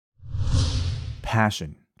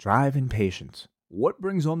passion, drive, and patience. What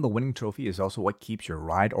brings home the winning trophy is also what keeps your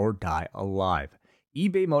ride or die alive.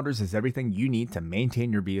 eBay Motors has everything you need to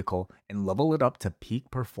maintain your vehicle and level it up to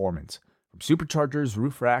peak performance. From superchargers,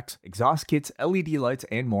 roof racks, exhaust kits, LED lights,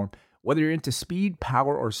 and more, whether you're into speed,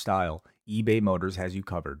 power, or style, eBay Motors has you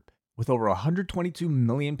covered. With over 122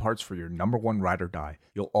 million parts for your number one ride or die,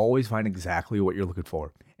 you'll always find exactly what you're looking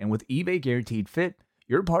for. And with eBay Guaranteed Fit,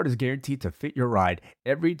 your part is guaranteed to fit your ride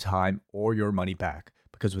every time or your money back.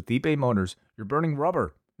 Because with eBay Motors, you're burning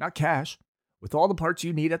rubber, not cash. With all the parts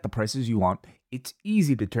you need at the prices you want, it's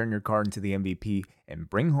easy to turn your car into the MVP and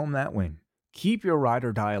bring home that win. Keep your ride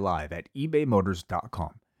or die alive at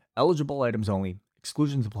ebaymotors.com. Eligible items only.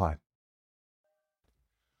 Exclusions apply.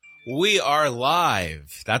 We are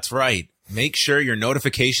live. That's right. Make sure your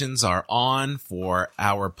notifications are on for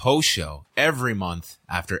our post show every month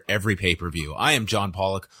after every pay-per-view. I am John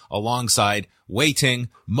Pollock alongside waiting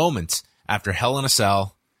moments after Hell in a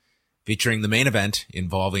Cell, featuring the main event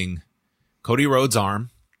involving Cody Rhodes'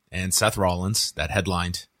 arm and Seth Rollins that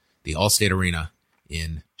headlined the Allstate Arena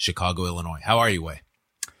in Chicago, Illinois. How are you, Wai?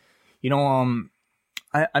 You know,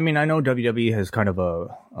 I mean, I know WWE has kind of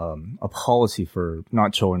a policy for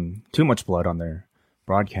not showing too much blood on their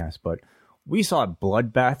broadcast, but we saw a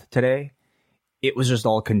bloodbath today. It was just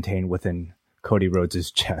all contained within Cody Rhodes'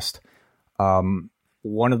 chest. One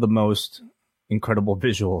of the most incredible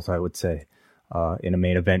visuals, I would say, in a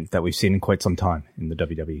main event that we've seen in quite some time in the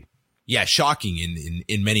WWE. Yeah, shocking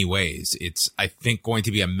in many ways. It's, I think, going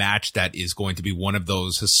to be a match that is going to be one of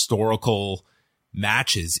those historical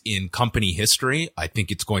matches in company history. I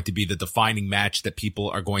think it's going to be the defining match that people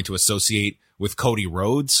are going to associate with Cody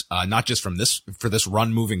Rhodes, not just for this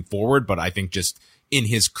run moving forward, but I think just in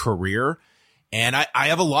his career. And I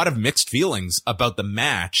have a lot of mixed feelings about the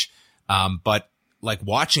match. But like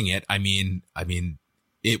watching it, I mean,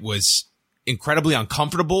 it was incredibly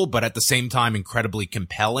uncomfortable, but at the same time, incredibly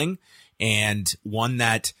compelling, and one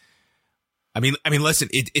that, I mean, listen,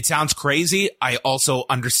 it sounds crazy. I also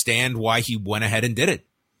understand why he went ahead and did it.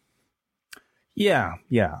 Yeah.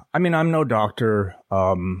 I mean, I'm no doctor.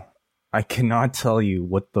 I cannot tell you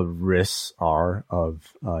what the risks are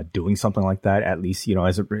of doing something like that. At least, you know,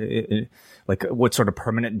 like what sort of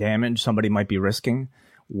permanent damage somebody might be risking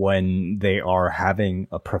when they are having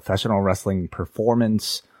a professional wrestling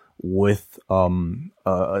performance with a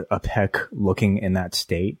pec looking in that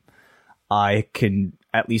state. I can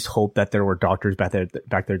at least hope that there were doctors back there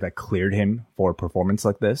that cleared him for a performance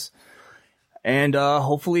like this. And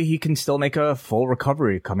hopefully he can still make a full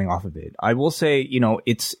recovery coming off of it. I will say, you know,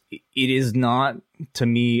 it is not, to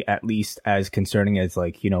me at least, as concerning as,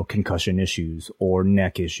 like, you know, concussion issues or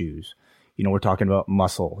neck issues. You know, we're talking about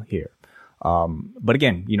muscle here. But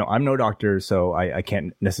again, you know, I'm no doctor, so I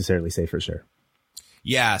can't necessarily say for sure.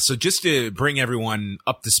 Yeah, so just to bring everyone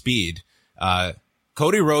up to speed,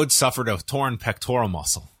 Cody Rhodes suffered a torn pectoral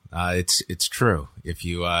muscle. It's true if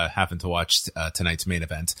you happen to watch tonight's main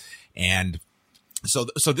event. And so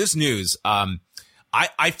this news,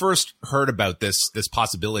 I first heard about this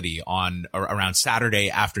possibility on around Saturday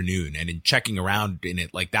afternoon, and in checking around in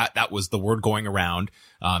it, like that was the word going around,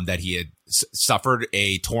 that he had suffered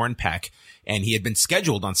a torn pec, and he had been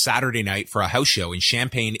scheduled on Saturday night for a house show in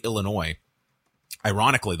Champaign, Illinois.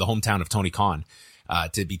 Ironically, the hometown of Tony Khan,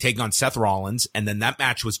 to be taking on Seth Rollins. And then that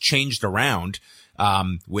match was changed around,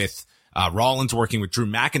 with Rollins working with Drew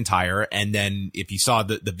McIntyre. And then if you saw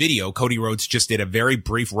the video, Cody Rhodes just did a very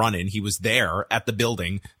brief run-in. He was there at the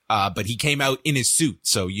building, but he came out in his suit.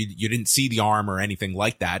 So you didn't see the arm or anything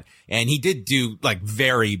like that. And he did do like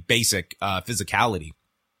very basic, physicality.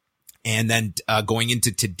 And then, going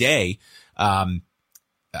into today,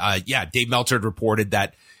 Dave Meltzer had reported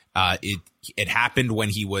that, it happened when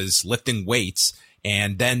he was lifting weights,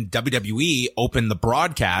 and then WWE opened the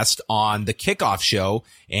broadcast on the kickoff show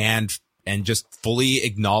and just fully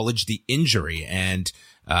acknowledged the injury. And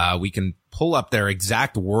we can pull up their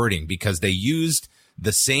exact wording because they used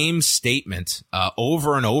the same statement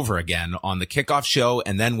over and over again on the kickoff show,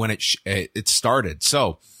 and then when it started.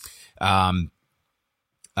 So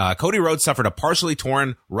Cody Rhodes suffered a partially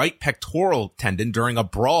torn right pectoral tendon during a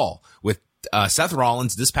brawl with Seth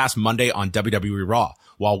Rollins this past Monday on WWE Raw.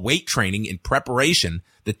 While weight training in preparation,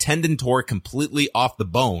 the tendon tore completely off the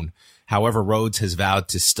bone. However, Rhodes has vowed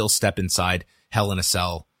to still step inside Hell in a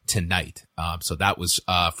Cell tonight. So that was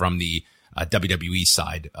from the WWE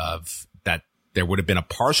side of that. There would have been a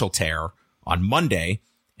partial tear on Monday,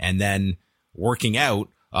 and then working out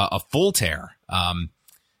a full tear.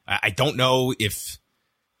 I don't know if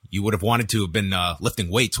you would have wanted to have been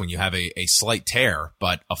lifting weights when you have a slight tear,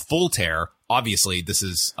 but a full tear, obviously, this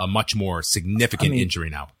is a much more significant injury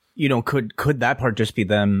now. You know, could that part just be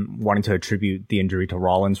them wanting to attribute the injury to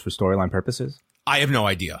Rollins for storyline purposes? I have no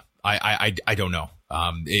idea. I don't know.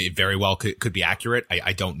 It very well could be accurate.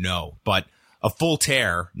 I don't know, but a full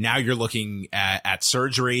tear. Now you're looking at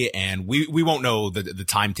surgery, and we won't know the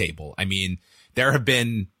timetable. I mean, there have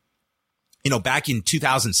been, back in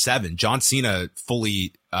 2007, John Cena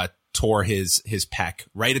fully tore his pec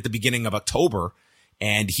right at the beginning of October,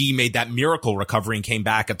 and he made that miracle recovery and came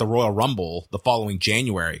back at the Royal Rumble the following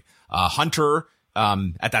January. Hunter,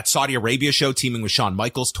 at that Saudi Arabia show, teaming with Shawn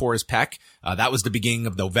Michaels, tore his pec. That was the beginning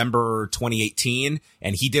of November 2018,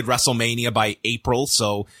 and he did WrestleMania by April.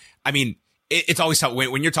 So, I mean, it's always how,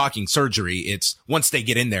 when you're talking surgery, it's once they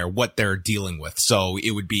get in there, what they're dealing with. So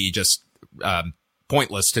it would be just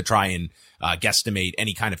pointless to try and guesstimate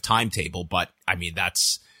any kind of timetable. But I mean,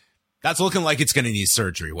 that's looking like it's going to need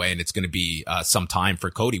surgery, and it's going to be some time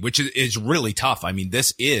for Cody, which is really tough. I mean,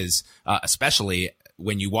 this is especially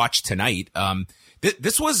when you watch tonight.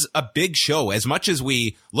 This was a big show. As much as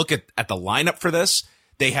we look at the lineup for this,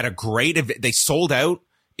 they had a great. They sold out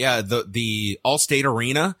the Allstate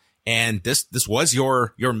Arena. And this was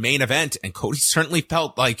your main event, and Cody certainly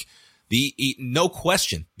felt like no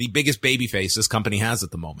question, the biggest babyface this company has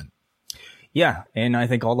at the moment. Yeah, and I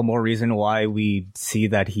think all the more reason why we see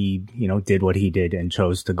that he, did what he did and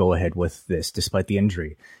chose to go ahead with this despite the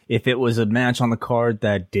injury. If it was a match on the card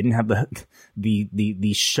that didn't have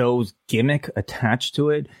the show's gimmick attached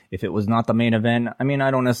to it, if it was not the main event, I mean,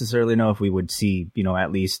 I don't necessarily know if we would see,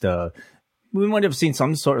 at least we might have seen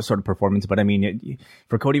some sort of performance, but I mean,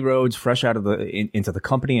 for Cody Rhodes, fresh out of into the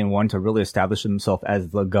company and wanting to really establish himself as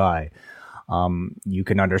the guy, you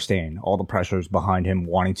can understand all the pressures behind him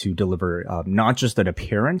wanting to deliver not just an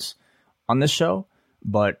appearance on this show,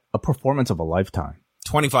 but a performance of a lifetime.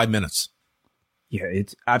 25 minutes. Yeah,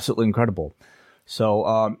 it's absolutely incredible. So,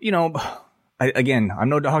 I'm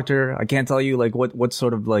no doctor. I can't tell you like what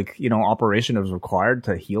sort of operation is required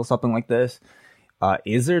to heal something like this.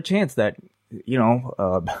 Is there a chance that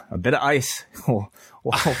a bit of ice will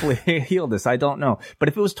hopefully heal this? I don't know. But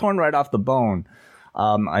if it was torn right off the bone,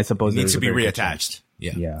 I suppose it needs to be reattached.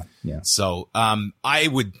 Yeah. So, I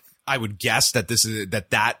would guess that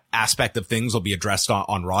that aspect of things will be addressed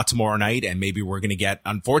on Raw tomorrow night. And maybe we're going to get,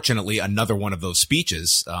 unfortunately, another one of those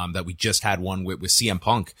speeches, that we just had one with CM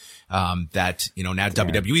Punk, that, now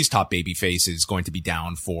WWE's top babyface is going to be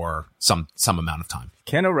down for some amount of time.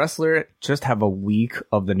 Can a wrestler just have a week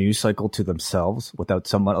of the news cycle to themselves without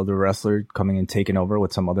some other wrestler coming and taking over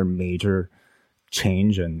with some other major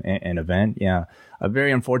change and event? Yeah. A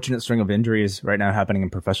very unfortunate string of injuries right now happening in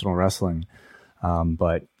professional wrestling.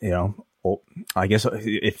 But I guess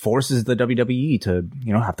it forces the WWE to,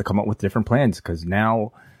 have to come up with different plans, because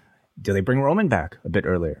now, do they bring Roman back a bit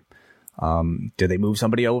earlier? Do they move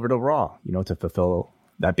somebody over to Raw, to fulfill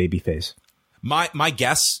that babyface? My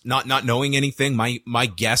guess, not knowing anything, my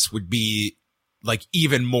guess would be like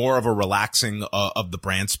even more of a relaxing of the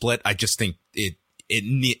brand split. I just think it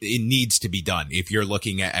needs to be done. If you're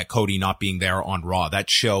looking at Cody not being there on Raw, that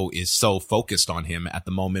show is so focused on him at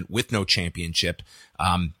the moment with no championship.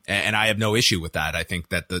 And I have no issue with that. I think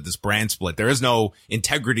that this brand split, there is no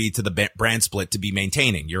integrity to the brand split to be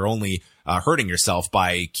maintaining. You're only hurting yourself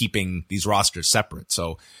by keeping these rosters separate.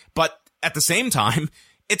 So, but at the same time,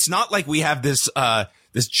 it's not like we have this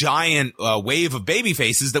giant wave of baby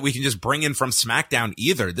faces that we can just bring in from SmackDown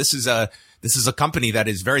either. This is a company that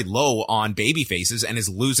is very low on baby faces and is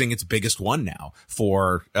losing its biggest one now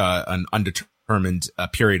for an undetermined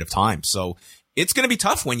period of time. So it's going to be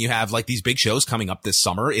tough when you have like these big shows coming up this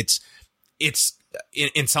summer. It's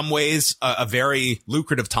in some ways a very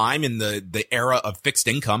lucrative time in the era of fixed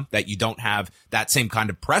income, that you don't have that same kind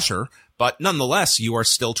of pressure, but nonetheless, you are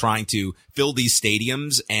still trying to fill these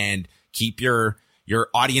stadiums and keep your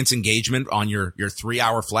audience engagement on your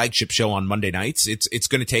 3-hour flagship show on Monday nights. It's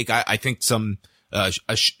going to take, I think, some a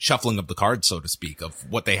shuffling of the cards, so to speak, of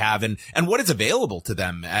what they have and what is available to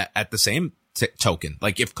them at the same token.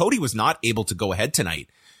 Like, if Cody was not able to go ahead tonight,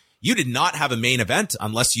 you did not have a main event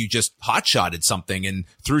unless you just hot-shotted something and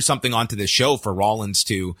threw something onto this show for Rollins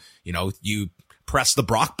to, you press the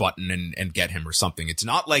Brock button and get him or something. It's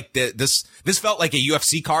not like this felt like a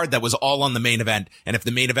UFC card that was all on the main event. And if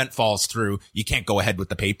the main event falls through, you can't go ahead with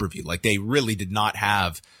the pay-per-view. Like, they really did not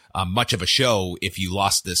have much of a show if you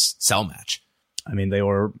lost this cell match. I mean, they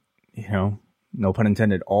were, no pun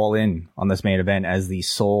intended, all in on this main event as the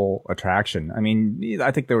sole attraction. I mean,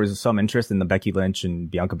 I think there was some interest in the Becky Lynch and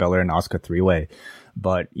Bianca Belair and Asuka 3-way,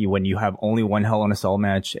 but when you have only one Hell in a Cell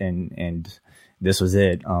match and this was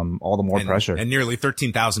it, all the more pressure. And nearly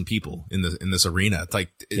 13,000 people in this arena. It's like,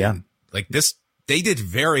 yeah. Like this they did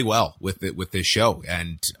very well with it, with this show.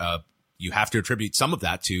 And, you have to attribute some of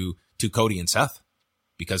that to Cody and Seth,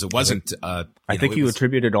 because it wasn't, I think you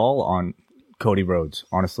attribute it all on Cody Rhodes,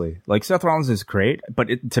 honestly. Like, Seth Rollins is great, but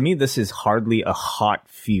to me, this is hardly a hot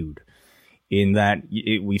feud in that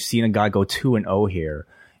we've seen a guy go 2-0 here.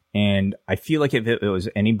 And I feel like if it was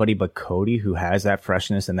anybody but Cody who has that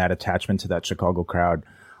freshness and that attachment to that Chicago crowd,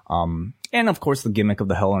 and of course the gimmick of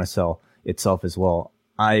the Hell in a Cell itself as well,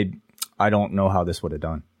 I don't know how this would have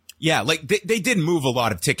done. Yeah, like they did move a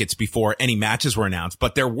lot of tickets before any matches were announced,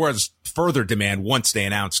 but there was further demand once they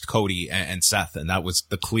announced Cody and Seth, and that was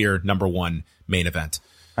the clear number one main event.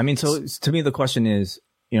 I mean, so to me, the question is,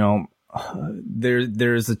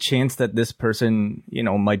 there's a chance that this person,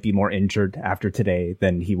 might be more injured after today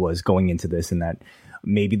than he was going into this, and that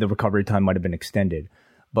maybe the recovery time might have been extended.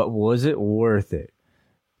 But was it worth it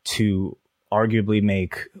to arguably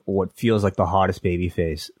make what feels like the hottest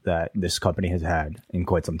babyface that this company has had in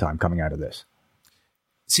quite some time coming out of this?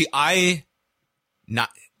 See, not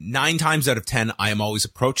 9 times out of 10, I am always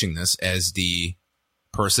approaching this as the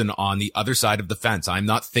person on the other side of the fence. I'm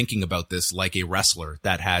not thinking about this like a wrestler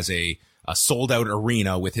that has a sold out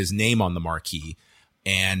arena with his name on the marquee.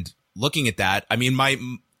 And looking at that, I mean,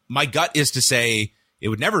 my gut is to say it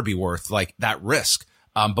would never be worth like that risk.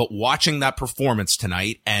 But watching that performance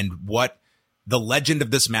tonight and what the legend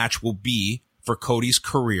of this match will be for Cody's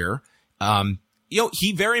career,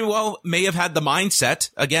 he very well may have had the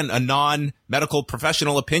mindset, again, a non-medical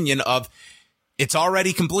professional opinion of, it's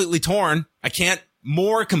already completely torn. I can't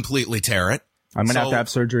more completely tear it. I'm going to have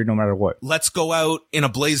surgery no matter what. Let's go out in a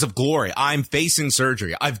blaze of glory. I'm facing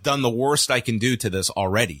surgery. I've done the worst I can do to this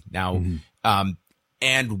already. Now,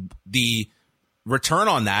 and the return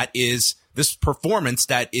on that is this performance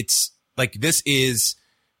that it's like, this is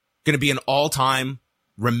going to be an all-time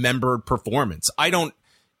remembered performance. I don't,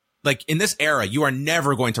 like, in this era, you are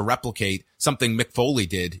never going to replicate something Mick Foley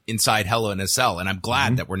did inside Hell in a Cell, and I'm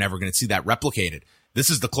glad that we're never going to see that replicated.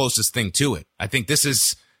 This is the closest thing to it. I think this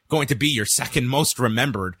is going to be your second most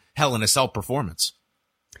remembered Hell in a Cell performance.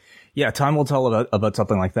 Yeah, time will tell about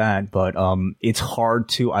something like that, but it's hard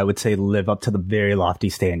to, I would say, live up to the very lofty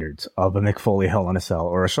standards of a Mick Foley Hell in a Cell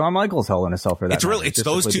or a Shawn Michaels Hell in a Cell for that. It's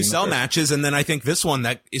those two cell matches, and then I think this one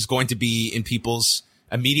that is going to be in people's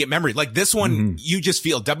immediate memory. Like this one, you just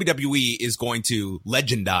feel WWE is going to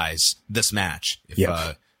legendize this match,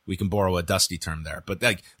 if we can borrow a Dusty term there. But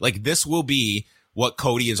like this will be what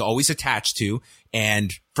Cody is always attached to.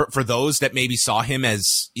 And for those that maybe saw him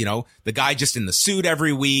as, the guy just in the suit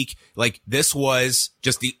every week, like this was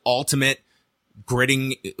just the ultimate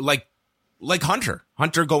gritting, like Hunter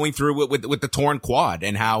going through with the torn quad,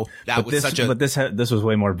 and how that was such a, but this was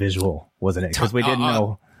way more visual, wasn't it? Because we didn't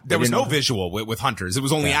know. There was no visual with Hunter's. It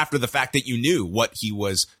was only after the fact that you knew what he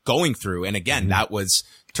was going through. And again, that was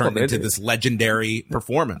turned into this legendary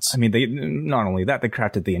performance. I mean, they not only that, they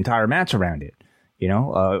crafted the entire match around it.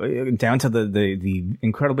 Down to the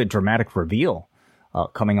incredibly dramatic reveal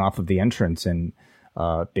coming off of the entrance, and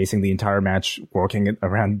basing the entire match working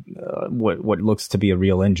around what looks to be a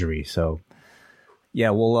real injury. So,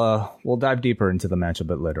 yeah, we'll dive deeper into the match a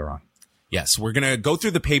bit later on. Yes, we're going to go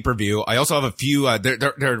through the pay-per-view. I also have a few,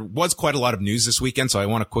 there was quite a lot of news this weekend, so I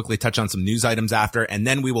want to quickly touch on some news items after, and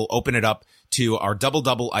then we will open it up to our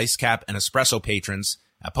double Ice Cap and Espresso patrons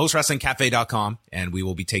at postwrestlingcafe.com, and we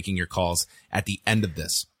will be taking your calls at the end of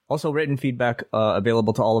this. Also, written feedback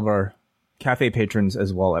available to all of our cafe patrons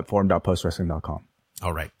as well at forum.postwrestling.com.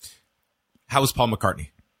 All right. How was Paul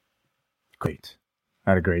McCartney? Great.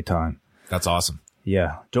 I had a great time. That's awesome.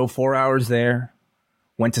 Yeah. Drove 4 hours there,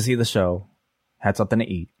 went to see the show, had something to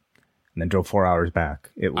eat, and then drove 4 hours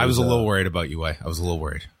back. I was a little worried about you. I was a little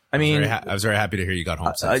worried. I was very happy to hear you got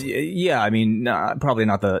home safely. Yeah, I mean, probably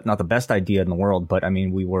not the best idea in the world, but I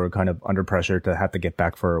mean, we were kind of under pressure to have to get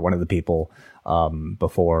back for one of the people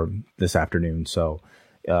before this afternoon. So,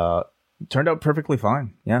 turned out perfectly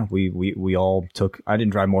fine. Yeah, we all took. I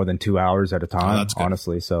didn't drive more than 2 hours at a time,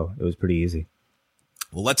 honestly, so it was pretty easy.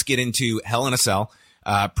 Well, let's get into Hell in a Cell.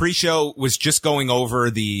 Pre-show was just going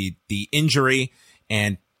over the injury,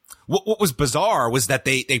 and what was bizarre was that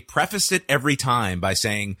they prefaced it every time by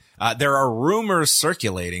saying, there are rumors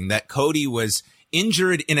circulating that Cody was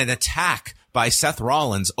injured in an attack by Seth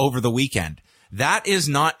Rollins over the weekend. That is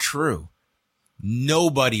not true.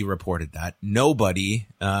 Nobody reported that. Nobody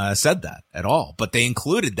said that at all, but they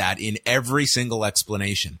included that in every single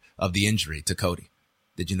explanation of the injury to Cody.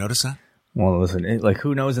 Did you notice that? Well, listen,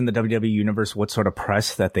 who knows in the WWE universe what sort of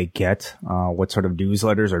press that they get, what sort of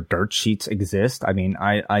newsletters or dirt sheets exist. I mean,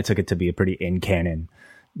 I took it to be a pretty in-canon,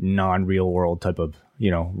 non-real world type of,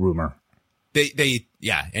 rumor.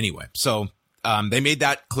 Yeah, anyway. So they made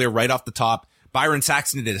that clear right off the top. Byron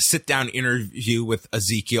Saxton did a sit-down interview with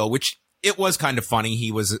Ezekiel, which it was kind of funny.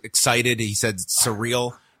 He was excited. He said,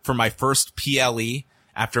 surreal for my first PLE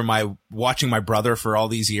after watching my brother for all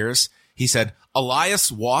these years. He said,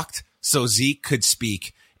 Elias walked so Zeke could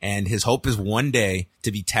speak, and his hope is one day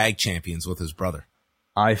to be tag champions with his brother.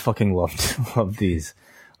 I fucking love these.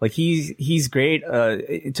 Like he's great.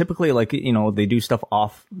 Typically, like, you know, they do stuff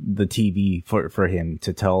off the TV for him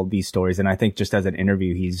to tell these stories. And I think just as an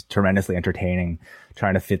interview, he's tremendously entertaining,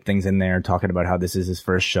 trying to fit things in there, talking about how this is his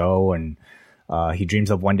first show. And, he dreams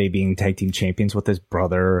of one day being tag team champions with his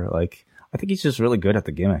brother. Like, I think he's just really good at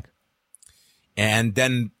the gimmick. And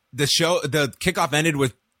then the kickoff ended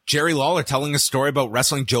with Jerry Lawler telling a story about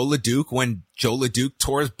wrestling Joe LeDuc when Joe LeDuc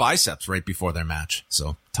tore his biceps right before their match.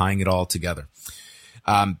 So tying it all together.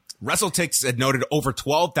 WrestleTix had noted over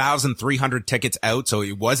 12,300 tickets out, so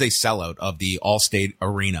it was a sellout of the Allstate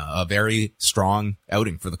Arena, a very strong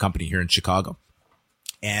outing for the company here in Chicago.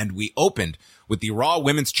 And we opened with the Raw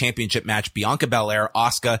Women's Championship match, Bianca Belair,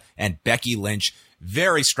 Asuka, and Becky Lynch.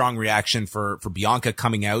 Very strong reaction for Bianca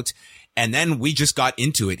coming out. And then we just got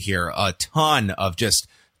into it here. A ton of just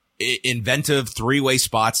inventive three-way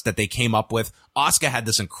spots that they came up with. Asuka had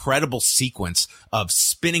this incredible sequence of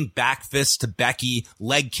spinning back fists to Becky,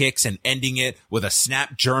 leg kicks, and ending it with a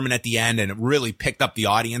snap German at the end, and it really picked up the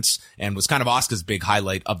audience and was kind of Asuka's big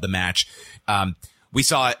highlight of the match. We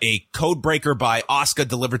saw a code breaker by Asuka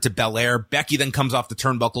delivered to Belair. Becky then comes off the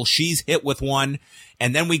turnbuckle. She's hit with one.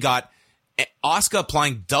 And then we got Asuka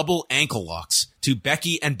applying double ankle locks to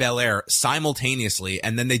Becky and Belair simultaneously,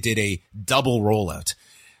 and then they did a double rollout.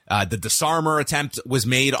 The disarmer attempt was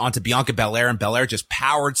made onto Bianca Belair, and Belair just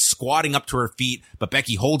powered, squatting up to her feet, but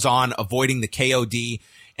Becky holds on, avoiding the KOD.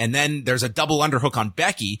 And then there's a double underhook on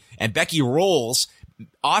Becky, and Becky rolls.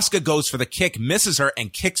 Asuka goes for the kick, misses her,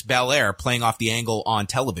 and kicks Belair, playing off the angle on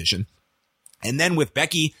television. And then with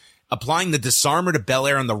Becky applying the disarmer to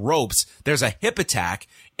Belair on the ropes, there's a hip attack,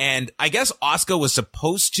 and I guess Asuka was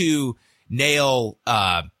supposed to nail,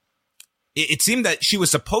 it seemed that she was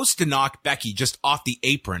supposed to knock Becky just off the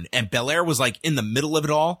apron, and Belair was like in the middle of it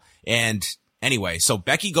all. And anyway, so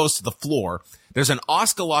Becky goes to the floor. There's an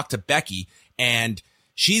Asuka lock to Becky, and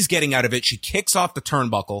she's getting out of it. She kicks off the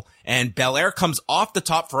turnbuckle, and Belair comes off the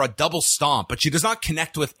top for a double stomp, but she does not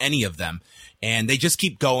connect with any of them. And they just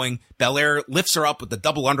keep going. Belair lifts her up with the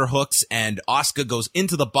double underhooks, and Asuka goes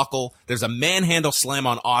into the buckle. There's a manhandle slam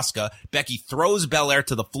on Asuka. Becky throws Belair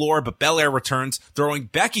to the floor, but Belair returns, throwing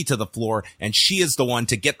Becky to the floor, and she is the one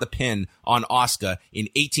to get the pin on Asuka in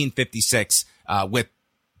 1856, with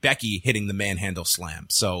Becky hitting the manhandle slam.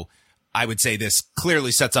 So I would say this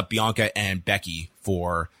clearly sets up Bianca and Becky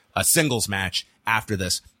for a singles match after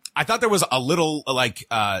this. I thought there was a little, like,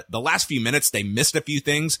 the last few minutes, they missed a few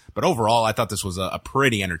things, but overall, I thought this was a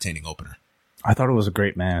pretty entertaining opener. I thought it was a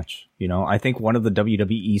great match. You know, I think one of the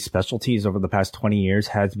WWE specialties over the past 20 years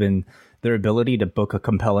has been their ability to book a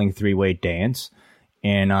compelling three-way dance.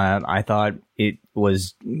 And I thought it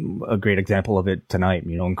was a great example of it tonight.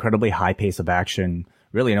 You know, incredibly high pace of action,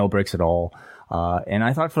 really no breaks at all. And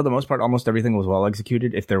I thought for the most part, almost everything was well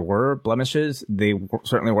executed. If there were blemishes, they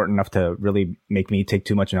certainly weren't enough to really make me take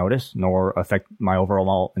too much notice, nor affect my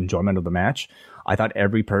overall enjoyment of the match. I thought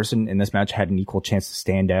every person in this match had an equal chance to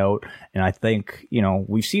stand out. And I think, you know,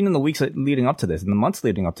 we've seen in the weeks leading up to this, in the months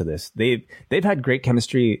leading up to this, they've had great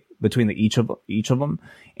chemistry between each of them.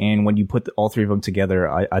 And when you put all three of them together,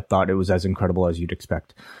 I thought it was as incredible as you'd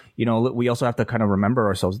expect. You know, we also have to kind of remember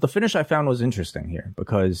ourselves. The finish I found was interesting here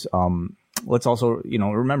because, let's also, you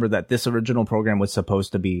know, remember that this original program was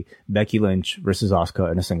supposed to be Becky Lynch versus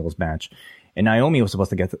Asuka in a singles match. And Naomi was supposed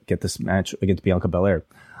to get this match against Bianca Belair.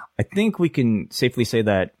 I think we can safely say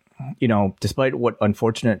that, you know, despite what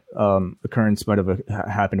unfortunate occurrence might have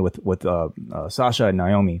happened with Sasha and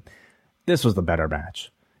Naomi, this was the better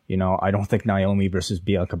match. You know, I don't think Naomi versus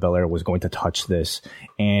Bianca Belair was going to touch this.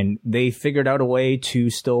 And they figured out a way to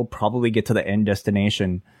still probably get to the end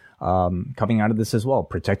destination coming out of this as well,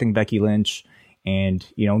 protecting Becky Lynch and,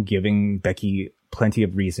 you know, giving Becky plenty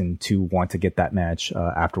of reason to want to get that match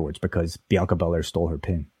afterwards because Bianca Belair stole her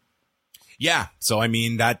pin. Yeah. So, I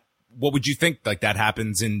mean, what would you think? Like that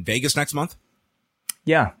happens in Vegas next month?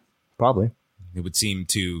 Yeah, probably. It would seem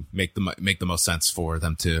to make the most sense for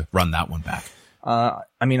them to run that one back.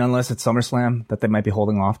 I mean, unless it's SummerSlam that they might be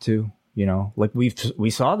holding off to, you know, like we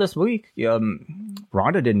saw this week,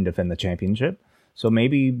 Ronda didn't defend the championship. So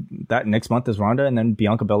maybe that next month is Ronda and then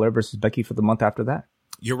Bianca Belair versus Becky for the month after that.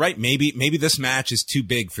 You're right. Maybe this match is too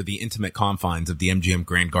big for the intimate confines of the MGM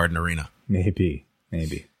Grand Garden Arena. Maybe.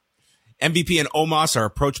 MVP and Omos are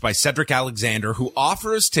approached by Cedric Alexander, who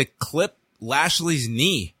offers to clip Lashley's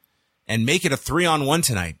knee and make it a 3-on-1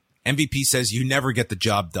 tonight. MVP says you never get the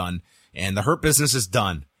job done, and the Hurt Business is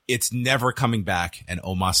done. It's never coming back, and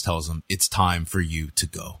Omos tells him it's time for you to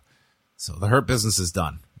go. So the Hurt Business is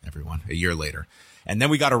done, everyone, a year later. And then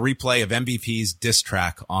we got a replay of MVP's diss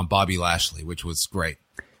track on Bobby Lashley, which was great.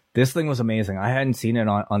 This thing was amazing. I hadn't seen it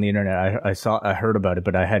on the internet. I heard about it,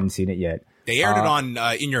 but I hadn't seen it yet. They aired it on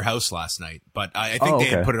In Your House last night, but I think they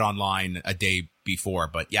had put it online a day before.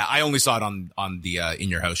 But yeah, I only saw it on the In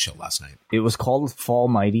Your House show last night. It was called Fall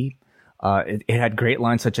Mighty. It had great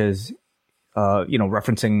lines such as,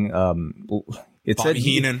 referencing, it Bobby said,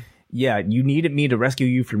 Heenan. Yeah, you needed me to rescue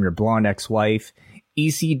you from your blonde ex-wife.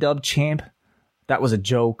 EC Dub Champ, that was a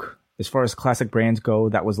joke. As far as classic brands go,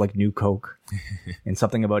 that was like New Coke. And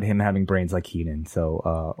something about him having brains like Heenan.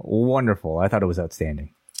 So wonderful. I thought it was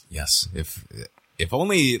outstanding. Yes. If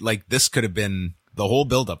only like this could have been the whole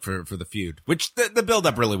buildup for the feud, which the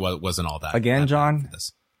buildup really wasn't all that. Again, John,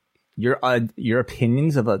 your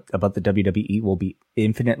opinions about the WWE will be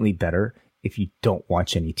infinitely better if you don't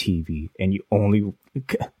watch any TV and you only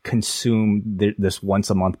consume this once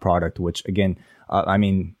a month product, which again,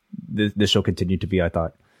 this show continued to be, I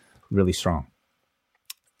thought, really strong.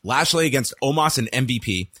 Lashley against Omos and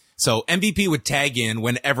MVP. So MVP would tag in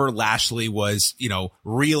whenever Lashley was,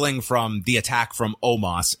 reeling from the attack from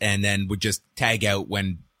Omos, and then would just tag out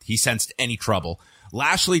when he sensed any trouble.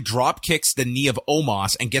 Lashley drop kicks the knee of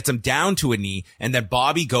Omos and gets him down to a knee, and then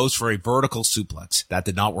Bobby goes for a vertical suplex. That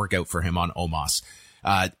did not work out for him on Omos.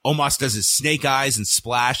 Omos does his snake eyes and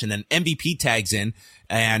splash, and then MVP tags in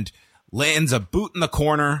and lands a boot in the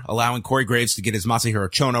corner, allowing Corey Graves to get his Masahiro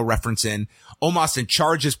Chono reference in. Omos then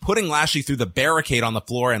charges, putting Lashley through the barricade on the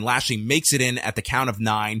floor, and Lashley makes it in at the count of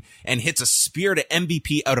 9 and hits a spear to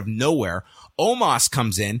MVP out of nowhere. Omos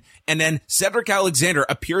comes in, and then Cedric Alexander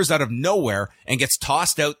appears out of nowhere and gets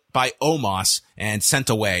tossed out by Omos and sent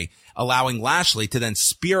away, allowing Lashley to then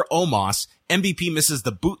spear Omos. MVP misses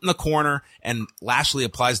the boot in the corner, and Lashley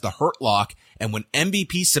applies the Hurt Lock. And when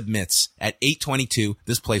MVP submits at 8:22,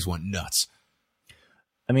 this place went nuts.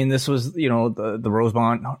 I mean, this was, the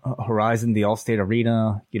Rosemont Horizon, the Allstate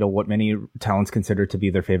Arena, what many talents consider to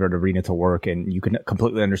be their favorite arena to work. And you can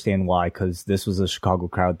completely understand why, because this was a Chicago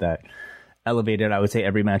crowd that elevated, I would say,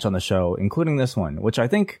 every match on the show, including this one, which I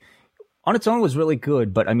think on its own was really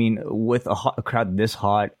good. But I mean, with a crowd this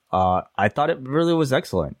hot, I thought it really was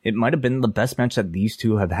excellent. It might have been the best match that these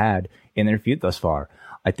two have had in their feud thus far.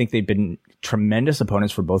 I think they've been tremendous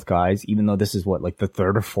opponents for both guys, even though this is the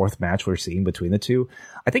third or fourth match we're seeing between the two.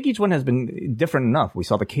 I think each one has been different enough. We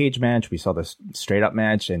saw the cage match, we saw the straight up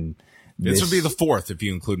match, and this would be the fourth if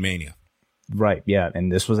you include Mania. Right, yeah,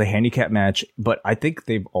 and this was a handicap match, but I think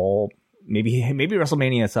they've all, maybe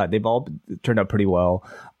WrestleMania aside, they've all turned out pretty well.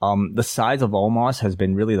 The size of Omos has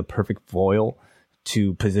been really the perfect foil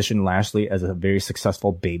to position Lashley as a very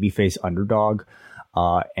successful babyface underdog,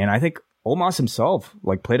 and I think Omos himself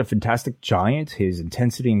played a fantastic giant. His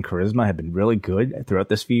intensity and charisma have been really good throughout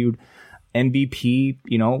this feud. MVP,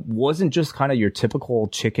 wasn't just kind of your typical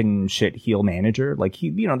chicken shit heel manager.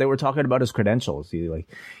 They were talking about his credentials.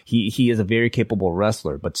 He is a very capable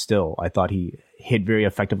wrestler, but still, I thought he hit very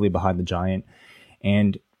effectively behind the giant.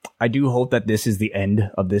 And I do hope that this is the end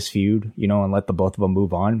of this feud, and let the both of them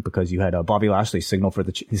move on, because you had Bobby Lashley signal for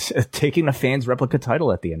taking the fans replica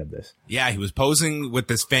title at the end of this. Yeah, he was posing with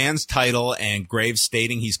this fans title, and Graves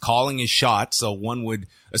stating he's calling his shot. So one would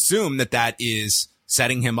assume that is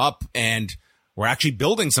setting him up, and we're actually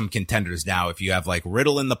building some contenders now. If you have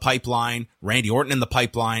Riddle in the pipeline, Randy Orton in the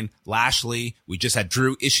pipeline, Lashley, we just had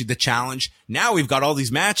Drew issue the challenge. Now we've got all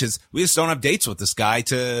these matches. We just don't have dates with this guy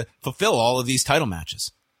to fulfill all of these title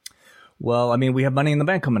matches. Well, I mean, we have Money in the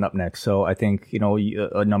Bank coming up next, so I think,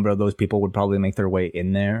 a number of those people would probably make their way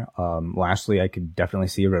in there. Lashley, I could definitely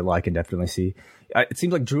see. Riddle, I can definitely see. It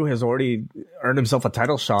seems like Drew has already earned himself a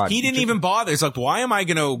title shot. He didn't even bother. It's why am I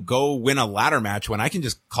going to go win a ladder match when I can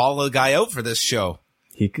just call a guy out for this show?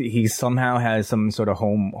 He somehow has some sort of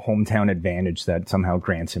hometown advantage that somehow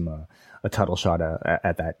grants him a title shot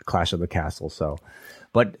at that Clash of the Castle. So,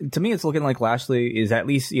 but to me, it's looking like Lashley is at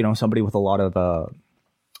least, somebody with a lot of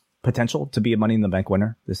potential to be a Money in the Bank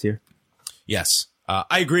winner this year. Yes.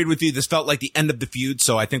 I agreed with you. This felt like the end of the feud,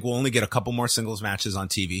 so I think we'll only get a couple more singles matches on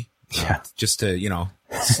TV. Yeah. Just to,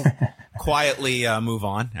 quietly move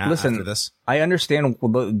on after this. I understand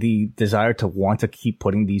the desire to want to keep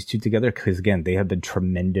putting these two together, because, again, they have been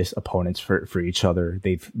tremendous opponents for each other.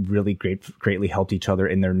 They've really greatly helped each other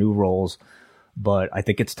in their new roles. But I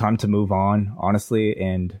think it's time to move on, honestly,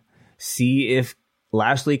 and see if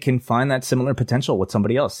Lashley can find that similar potential with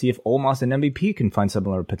somebody else. See if Omos and MVP can find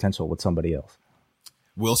similar potential with somebody else.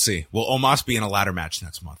 We'll see. Will Omos be in a ladder match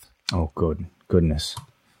next month? Oh, goodness.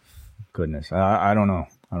 I don't know.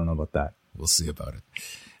 I don't know about that. We'll see about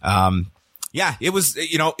it. Yeah, it was,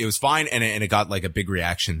 it was fine. And it got like a big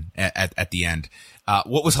reaction at the end.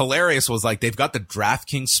 What was hilarious was like, they've got the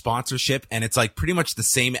DraftKings sponsorship and it's like pretty much the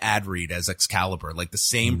same ad read as Excalibur, like the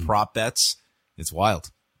same prop bets. It's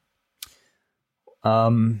wild.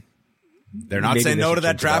 They're not saying no to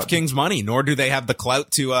that DraftKings money, nor do they have the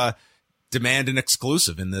clout to, demand an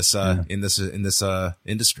exclusive in this,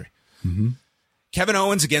 industry. Mm-hmm. Kevin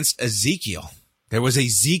Owens against Ezekiel. There was a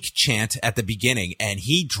Zeke chant at the beginning, and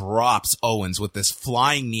he drops Owens with this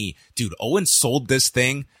flying knee. Dude, Owens sold this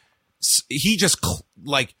thing. He just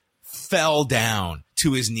fell down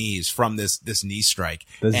to his knees from this knee strike.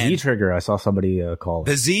 The Z trigger, I saw somebody call it.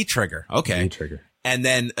 The Z trigger. Okay. Z trigger. And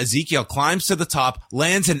then Ezekiel climbs to the top,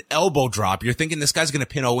 lands an elbow drop. You're thinking this guy's going to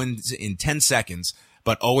pin Owens in 10 seconds.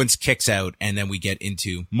 But Owens kicks out, and then we get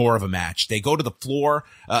into more of a match. They go to the floor.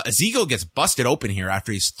 Ezekiel gets busted open here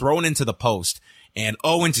after he's thrown into the post, and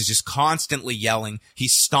Owens is just constantly yelling.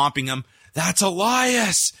 He's stomping him. That's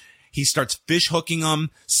Elias. He starts fish hooking him.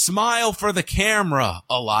 Smile for the camera,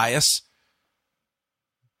 Elias.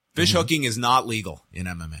 Fish hooking is not legal in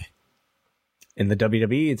MMA. In the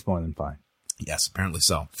WWE, it's more than fine. Yes, apparently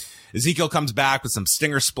so. Ezekiel comes back with some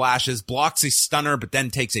stinger splashes, blocks a stunner, but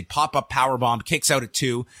then takes a pop-up powerbomb, kicks out at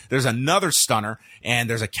 2. There's another stunner, and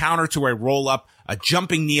there's a counter to a roll-up, a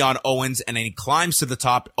jumping knee on Owens, and then he climbs to the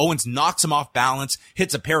top. Owens knocks him off balance,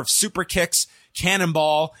 hits a pair of super kicks,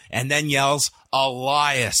 cannonball, and then yells,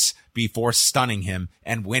 Elias, before stunning him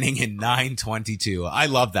and winning in 9:22. I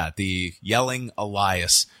love that, the yelling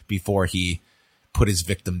Elias before he put his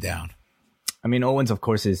victim down. I mean, Owens, of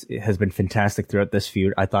course, has been fantastic throughout this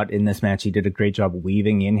feud. I thought in this match he did a great job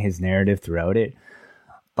weaving in his narrative throughout it.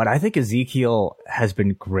 But I think Ezekiel has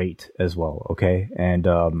been great as well, okay? And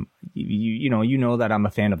you know that I'm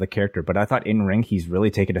a fan of the character, but I thought in ring he's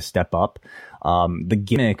really taken a step up. The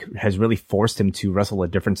gimmick has really forced him to wrestle a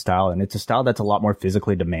different style, and it's a style that's a lot more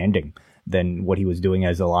physically demanding than what he was doing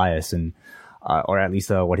as Elias, and or at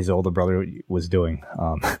least what his older brother was doing.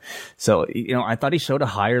 So, I thought he showed a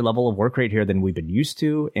higher level of work rate here than we've been used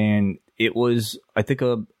to. And it was, I think,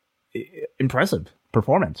 a impressive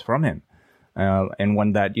performance from him. And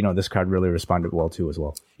one that, this crowd really responded well to as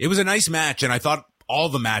well. It was a nice match. And I thought all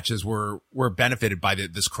the matches were benefited by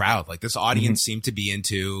this crowd. Like this audience seemed to be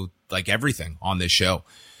into like everything on this show.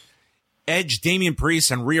 Edge, Damian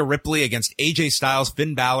Priest, and Rhea Ripley against AJ Styles,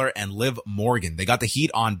 Finn Balor, and Liv Morgan. They got the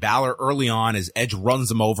heat on Balor early on as Edge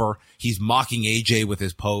runs him over. He's mocking AJ with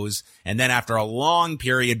his pose. And then after a long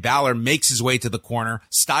period, Balor makes his way to the corner.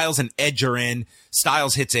 Styles and Edge are in.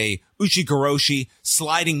 Styles hits a Ushigoroshi,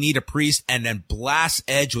 sliding knee to Priest, and then blasts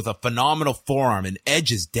Edge with a phenomenal forearm, and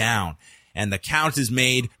Edge is down. And the count is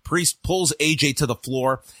made. Priest pulls AJ to the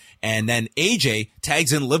floor. And then AJ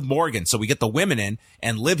tags in Liv Morgan. So we get the women in,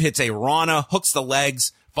 and Liv hits a Rana, hooks the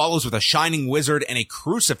legs, follows with a Shining Wizard and a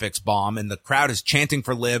crucifix bomb, and the crowd is chanting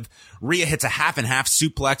for Liv. Rhea hits a half-and-half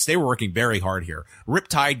suplex. They were working very hard here.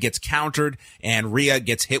 Riptide gets countered, and Rhea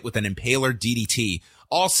gets hit with an Impaler DDT.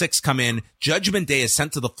 All 6 come in. Judgment Day is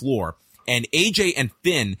sent to the floor. And AJ and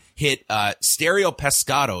Finn hit stereo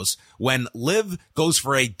pescados when Liv goes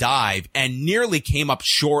for a dive and nearly came up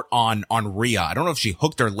short on Rhea. I don't know if she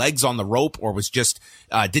hooked her legs on the rope or was just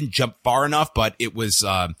didn't jump far enough, but it was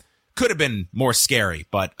could have been more scary.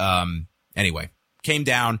 But anyway, came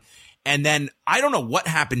down. And then I don't know what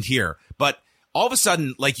happened here, but all of a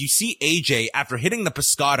sudden, like you see AJ after hitting the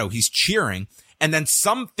pescado, he's cheering, and then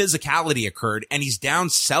some physicality occurred and he's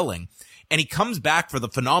down selling. And he comes back for the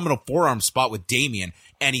phenomenal forearm spot with Damian,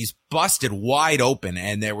 and he's busted wide open.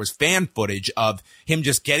 And there was fan footage of him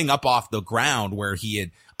just getting up off the ground where he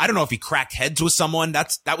had, I don't know if he cracked heads with someone.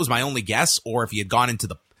 That was my only guess, or if he had gone into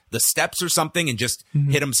the steps or something and just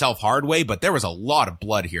hit himself hard way. But there was a lot of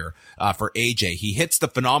blood here for AJ. He hits the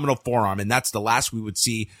phenomenal forearm, and that's the last we would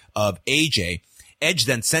see of AJ. Edge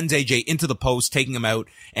then sends AJ into the post, taking him out,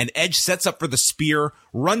 and Edge sets up for the spear,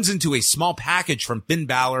 runs into a small package from Finn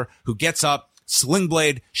Balor, who gets up, sling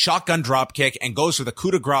blade, shotgun dropkick, and goes for the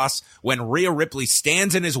coup de grace when Rhea Ripley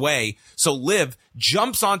stands in his way. So Liv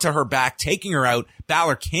jumps onto her back, taking her out.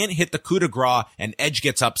 Balor can't hit the coup de grace, and Edge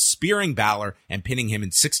gets up, spearing Balor and pinning him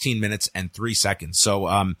in 16 minutes and 3 seconds. So,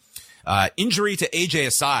 injury to AJ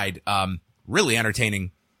aside, really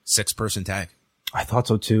entertaining 6-person tag. I thought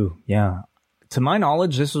so too. Yeah. To my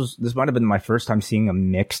knowledge, this might have been my first time seeing a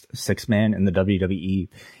mixed 6-man in the WWE.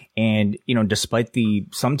 And, despite the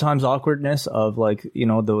sometimes awkwardness of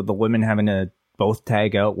the women having to both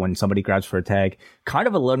tag out when somebody grabs for a tag, kind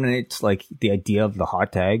of eliminates the idea of the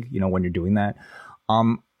hot tag, when you're doing that.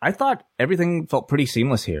 I thought everything felt pretty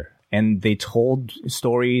seamless here. And they told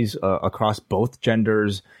stories across both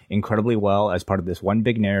genders incredibly well as part of this one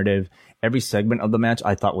big narrative. Every segment of the match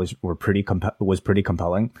I thought was pretty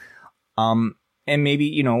compelling. And maybe,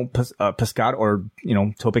 you know, Pascal or, you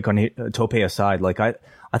know, Tope aside, like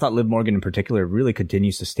I thought Liv Morgan in particular really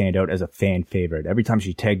continues to stand out as a fan favorite. Every time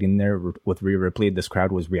she tagged in there with Rhea Ripley, this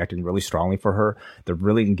crowd was reacting really strongly for her. They're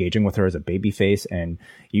really engaging with her as a babyface. And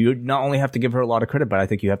you not only have to give her a lot of credit, but I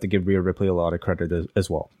think you have to give Rhea Ripley a lot of credit as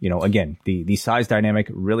well. You know, again, the size dynamic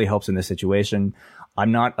really helps in this situation.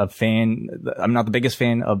 I'm not the biggest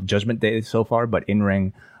fan of Judgment Day so far, but in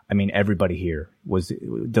ring, I mean, everybody here was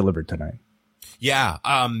delivered tonight. Yeah.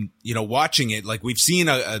 You know, watching it, like we've seen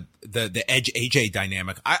the Edge AJ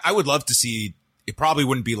dynamic. I would love to see, it probably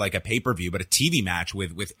wouldn't be like a pay-per-view, but a TV match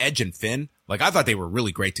with Edge and Finn. Like I thought they were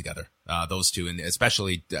really great together, those two, and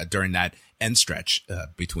especially during that end stretch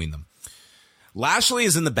between them. Lashley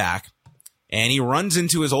is in the back and he runs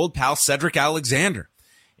into his old pal Cedric Alexander.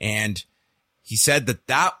 And he said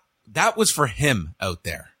that was for him out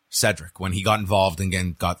there, Cedric, when he got involved and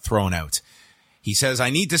again got thrown out. He says, I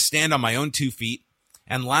need to stand on my own 2 feet.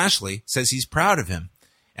 And Lashley says he's proud of him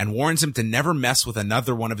and warns him to never mess with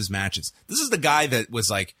another one of his matches. This is the guy that was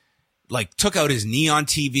like took out his knee on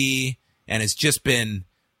TV and has just been,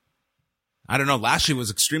 I don't know. Lashley was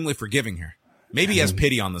extremely forgiving here. Maybe he has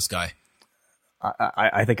pity on this guy.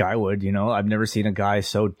 I think I would, you know, I've never seen a guy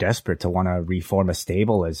so desperate to want to reform a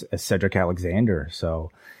stable as Cedric Alexander. So,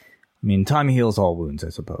 I mean, time heals all wounds, I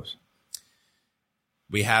suppose.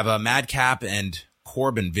 We have a Madcap and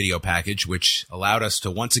Corbin video package, which allowed us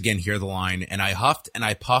to once again hear the line, and I huffed and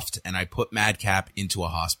I puffed and I put Madcap into a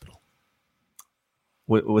hospital.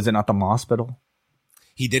 Was it not the Mospital?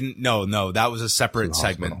 He didn't. No, that was a separate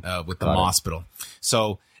segment with the Mospital.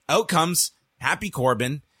 So out comes Happy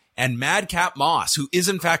Corbin and Madcap Moss, who is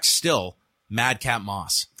in fact still Madcap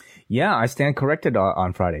Moss. Yeah, I stand corrected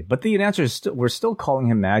on Friday, but the announcers we're still calling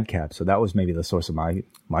him Madcap, so that was maybe the source of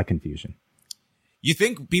my confusion. You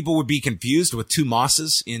think people would be confused with two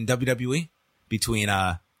Mosses in WWE between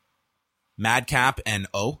Madcap and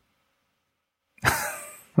O?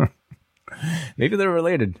 Maybe they're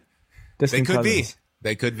related. They could be.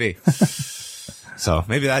 They could be. So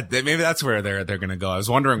maybe that's where they're going to go. I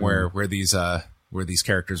was wondering where these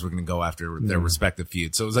characters were going to go after their respective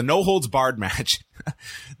feuds. So it was a no holds barred match.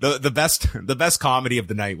 The best comedy of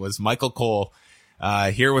the night was Michael Cole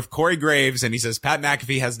here with Corey Graves, and he says Pat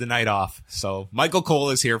McAfee has the night off. So Michael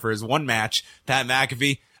Cole is here for his one match. Pat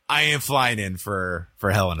McAfee, I am flying in for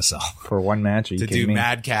Hell in a Cell for one match. Are you to do me?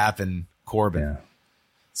 Madcap and Corbin. Yeah.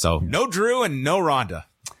 So no Drew and no Ronda.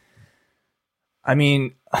 I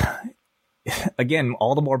mean, again,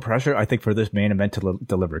 all the more pressure I think for this main event to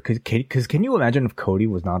deliver. Because can you imagine if Cody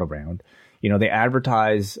was not around? You know, they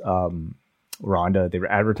advertise Ronda, they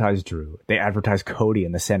advertise Drew, they advertise Cody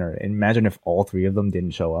in the center. And imagine if all three of them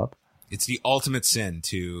didn't show up. It's the ultimate sin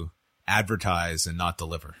to advertise and not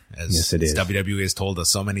deliver, yes, it is. WWE has told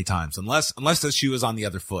us so many times. Unless the shoe is on the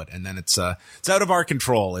other foot, and then it's out of our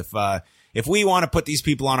control. If we want to put these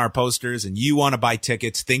people on our posters and you want to buy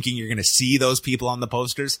tickets thinking you're going to see those people on the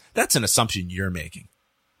posters, that's an assumption you're making.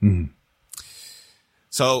 Mm-hmm.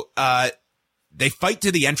 So they fight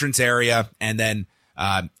to the entrance area, and then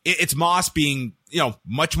it's Moss being,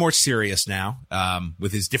 much more serious now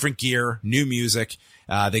with his different gear, new music.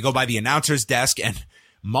 They go by the announcer's desk, and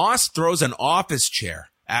Moss throws an office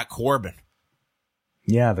chair at Corbin.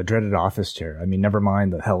 Yeah, the dreaded office chair. I mean, never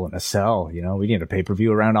mind the Hell in a Cell. We need a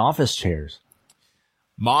pay-per-view around office chairs.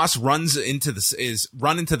 Moss runs into the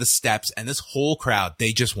steps, and this whole crowd,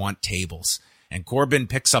 they just want tables. And Corbin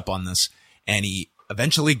picks up on this, and he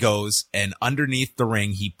eventually goes, and underneath the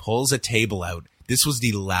ring, he pulls a table out. This was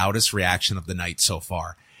the loudest reaction of the night so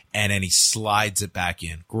far. And then he slides it back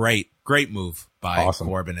in. Great move by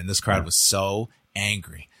Corbin. And this crowd was so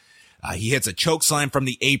angry. He hits a choke slam from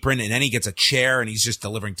the apron, and then he gets a chair, and he's just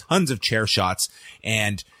delivering tons of chair shots.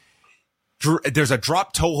 And there's a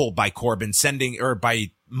drop toe hold by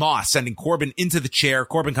Moss sending Corbin into the chair.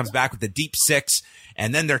 Corbin comes back with a deep six,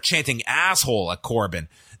 and then they're chanting asshole at Corbin.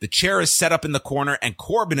 The chair is set up in the corner, and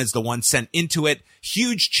Corbin is the one sent into it.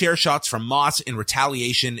 Huge chair shots from Moss in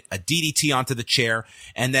retaliation, a DDT onto the chair,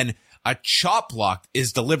 and then a chop block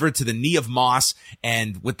is delivered to the knee of Moss,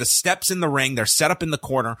 and with the steps in the ring, they're set up in the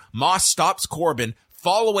corner. Moss stops Corbin,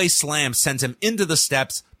 fall away slam sends him into the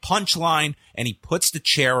steps, punchline, and he puts the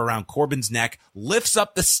chair around Corbin's neck, lifts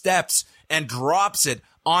up the steps, and drops it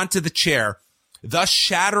onto the chair, thus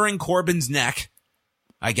shattering Corbin's neck,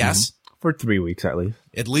 I guess. for 3 weeks at least.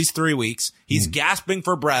 At least 3 weeks. He's gasping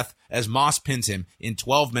for breath as Moss pins him in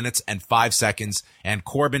 12 minutes and 5 seconds, and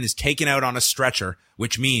Corbin is taken out on a stretcher,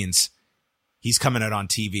 which means he's coming out on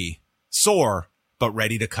TV, sore, but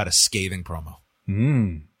ready to cut a scathing promo.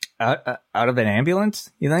 Out of an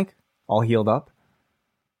ambulance, you think? All healed up?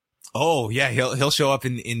 Oh, yeah, he'll show up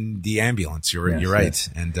in the ambulance. You're right. Yes.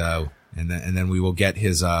 And then we will get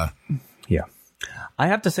his Yeah. I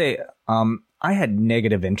have to say, I had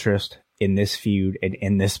negative interest in this feud and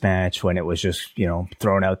in this match when it was just,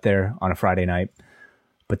 thrown out there on a Friday night.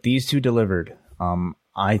 But these two delivered.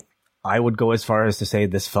 I would go as far as to say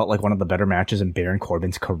this felt like one of the better matches in Baron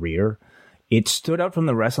Corbin's career. It stood out from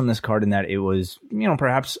the rest on this card in that it was,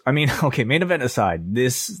 perhaps, main event aside,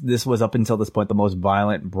 this was up until this point the most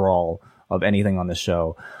violent brawl of anything on the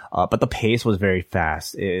show. But the pace was very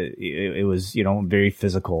fast. It was, very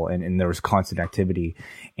physical and there was constant activity.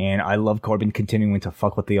 And I love Corbin continuing to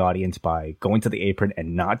fuck with the audience by going to the apron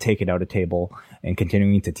and not taking out a table and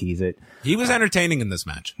continuing to tease it. He was entertaining in this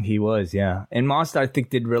match. He was, yeah. And Moss, I think,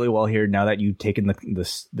 did really well here. Now that you've taken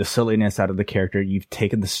the silliness out of the character, you've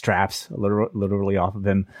taken the straps literally off of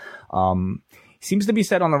him. Seems to be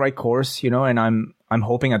set on the right course, and I'm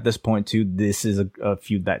hoping at this point too, this is a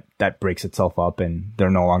feud that breaks itself up and they're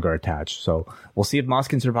no longer attached. So we'll see if Moss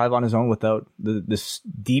can survive on his own without this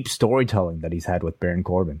deep storytelling that he's had with Baron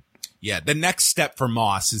Corbin. Yeah, the next step for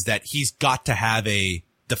Moss is that he's got to have a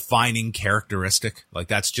defining characteristic. Like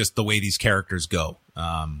that's just the way these characters go.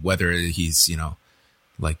 Whether he's,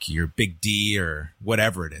 like your Big D or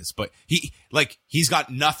whatever it is, but he's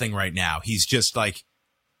got nothing right now. He's just like,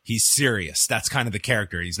 he's serious. That's kind of the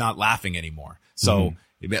character. He's not laughing anymore. So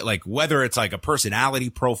like whether it's like a personality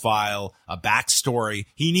profile, a backstory,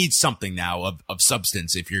 he needs something now of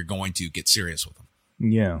substance if you're going to get serious with him.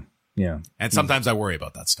 Yeah. Yeah. And sometimes I worry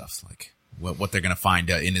about that stuff. Like what they're going to find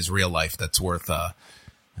in his real life that's worth,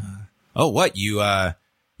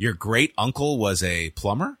 your great uncle was a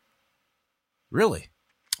plumber? Really?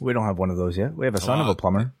 We don't have one of those yet. We have a son of a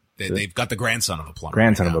plumber. They've got the grandson of a plumber.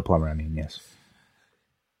 Grandson of a plumber, yes.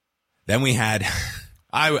 Then we had,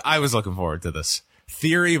 I was looking forward to this.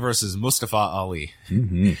 Theory versus Mustafa Ali.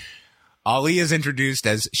 Mm-hmm. Ali is introduced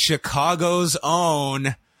as Chicago's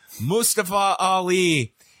own Mustafa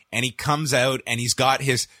Ali. And he comes out and he's got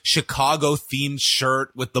his Chicago themed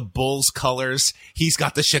shirt with the Bulls colors. He's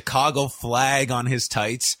got the Chicago flag on his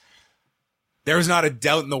tights. There is not a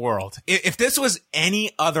doubt in the world. If this was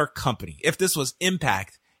any other company, if this was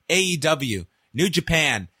Impact, AEW, New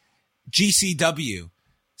Japan, GCW,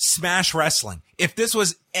 Smash Wrestling, if this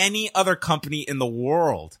was any other company in the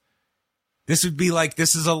world, this would be like,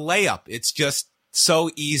 this is a layup. It's just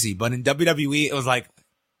so easy. But in WWE, it was like,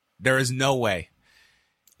 there is no way.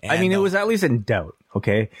 And it was at least in doubt.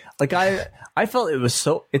 Okay. Like I felt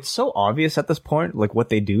it's so obvious at this point, like what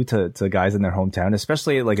they do to guys in their hometown,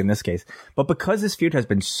 especially like in this case. But because this feud has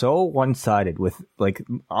been so one-sided with like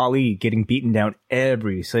Ali getting beaten down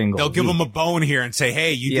every single they'll give him a bone here and say,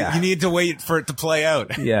 hey, you need to wait for it to play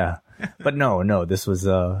out. Yeah. But no, this was,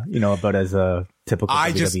 about as typical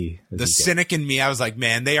WWE. The cynic in me, I was like,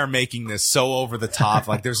 man, they are making this so over the top.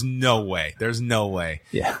 Like there's no way. There's no way.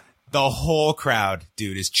 Yeah. The whole crowd,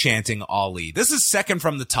 dude, is chanting Ali. This is second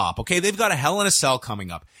from the top, okay? They've got a Hell in a Cell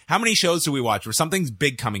coming up. How many shows do we watch where something's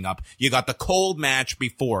big coming up? You got the cold match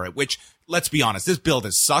before it, which, let's be honest, this build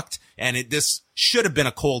has sucked, and this should have been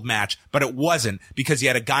a cold match, but it wasn't because he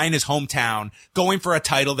had a guy in his hometown going for a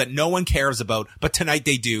title that no one cares about, but tonight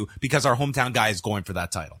they do because our hometown guy is going for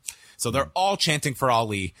that title. So they're all chanting for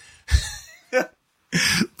Ali.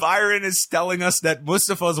 Byron is telling us that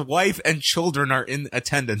Mustafa's wife and children are in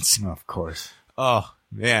attendance. Of course. Oh,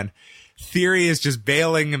 man. Theory is just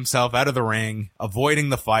bailing himself out of the ring, avoiding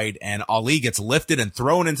the fight, and Ali gets lifted and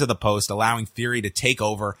thrown into the post, allowing Theory to take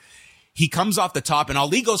over. He comes off the top, and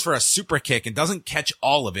Ali goes for a super kick and doesn't catch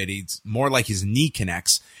all of it. He's more like his knee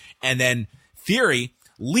connects. And then Theory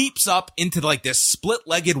leaps up into like this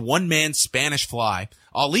split-legged one-man Spanish fly.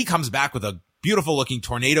 Ali comes back with a beautiful looking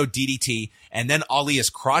tornado DDT, and then Ali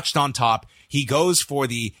is crotched on top. He goes for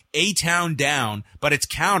the A-Town down, but it's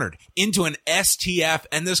countered into an STF,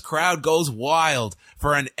 and this crowd goes wild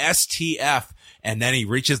for an STF. And then he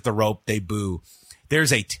reaches the rope. They boo.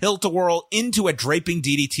 There's a tilt-a-whirl into a draping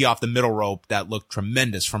DDT off the middle rope that looked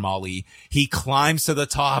tremendous from Ali. He climbs to the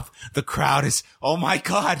top. The crowd is, oh my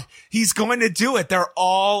God, he's going to do it. They're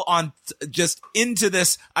all on just into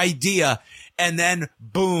this idea. And then,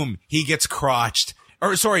 boom, he gets crotched.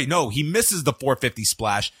 He misses the 450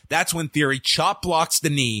 splash. That's when Theory chop blocks the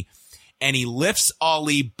knee, and he lifts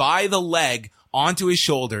Ali by the leg onto his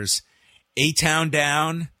shoulders. A-Town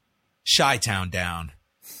down, Chi-Town down.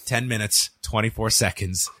 10 minutes, 24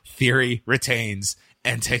 seconds. Theory retains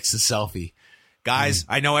and takes a selfie. Guys,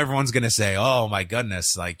 I know everyone's going to say, oh my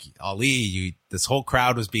goodness, like Ali, this whole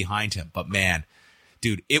crowd was behind him. But man,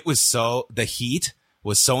 dude, the heat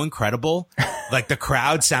was so incredible. Like the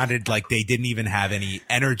crowd sounded like they didn't even have any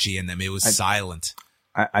energy in them. It was silent.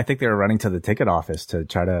 I think they were running to the ticket office to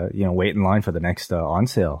try to, wait in line for the next on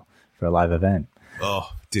sale for a live event.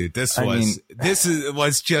 Oh, dude, this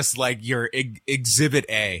was just like your exhibit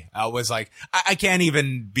A. I was like, I can't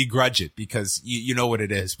even begrudge it because you know what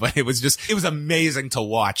it is, but it was amazing to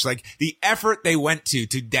watch. Like the effort they went to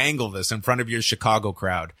dangle this in front of your Chicago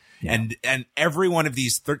crowd. Yeah. And every one of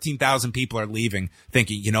these 13,000 people are leaving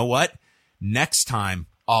thinking, you know what? Next time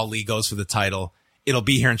Ali goes for the title, it'll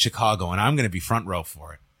be here in Chicago and I'm going to be front row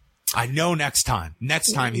for it. I know next time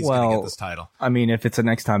he's going to get this title. I mean, if it's a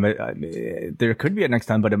next time, there could be a next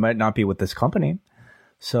time, but it might not be with this company.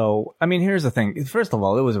 So, I mean, here's the thing. First of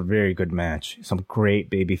all, it was a very good match. Some great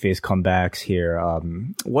babyface comebacks here.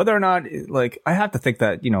 Whether or not, like, I have to think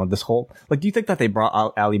that, this whole, like, do you think that they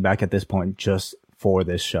brought Ali back at this point just for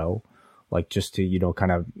this show? Like, just to,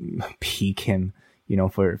 kind of peak him,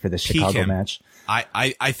 for the Chicago match?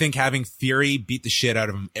 I think having Theory beat the shit out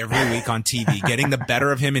of him every week on TV, getting the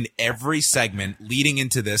better of him in every segment leading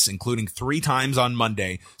into this, including 3 times on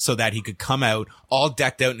Monday, so that he could come out all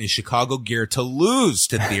decked out in his Chicago gear to lose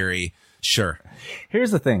to Theory. Sure.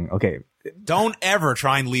 Here's the thing. Okay. Don't ever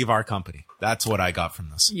try and leave our company. That's what I got from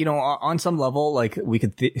this. On some level, like we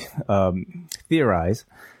could theorize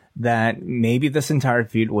that maybe this entire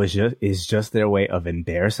feud is just their way of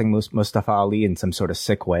embarrassing Mustafa Ali in some sort of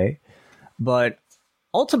sick way. But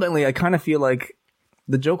ultimately, I kind of feel like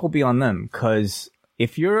the joke will be on them, because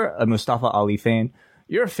if you're a Mustafa Ali fan,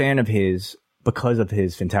 you're a fan of his because of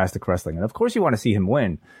his fantastic wrestling. And of course you want to see him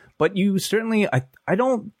win, but you certainly, I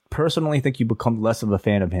don't personally think you become less of a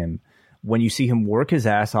fan of him when you see him work his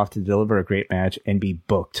ass off to deliver a great match and be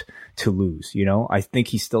booked to lose. I think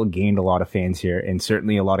he still gained a lot of fans here and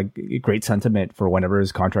certainly a lot of great sentiment for whenever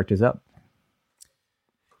his contract is up.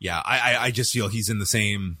 Yeah, I just feel he's in the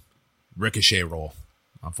same Ricochet role,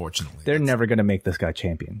 unfortunately. They're never going to make this guy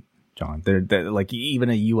champion, John. They're like, even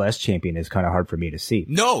a U.S. champion is kind of hard for me to see.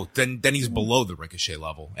 No, then he's below the Ricochet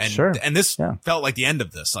level. And, sure. And this felt like the end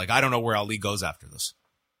of this. Like, I don't know where Ali goes after this.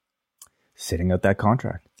 Sitting out that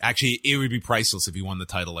contract. Actually, it would be priceless if he won the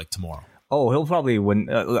title like tomorrow. Oh, he'll probably win.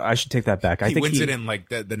 I should take that back. He wins it in like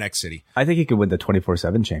the next city. I think he could win the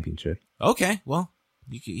 24/7 championship. Okay, well,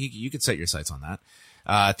 you could set your sights on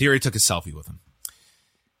that. Theory took a selfie with him.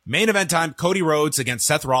 Main event time, Cody Rhodes against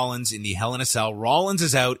Seth Rollins in the Hell in a Cell. Rollins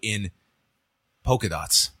is out in polka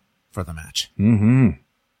dots for the match. Mm-hmm.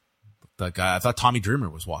 Like, I thought Tommy Dreamer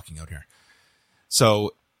was walking out here.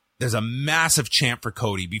 So there's a massive chant for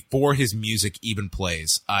Cody before his music even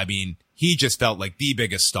plays. I mean, he just felt like the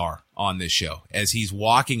biggest star on this show. As he's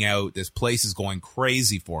walking out, this place is going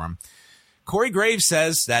crazy for him. Corey Graves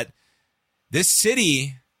says that this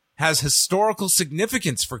city has historical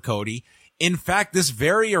significance for Cody. In fact, this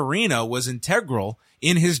very arena was integral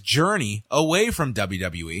in his journey away from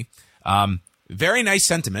WWE. Very nice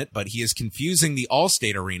sentiment, but he is confusing the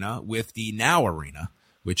Allstate Arena with the Now Arena,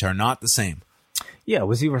 which are not the same. Yeah,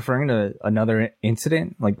 was he referring to another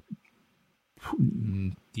incident, like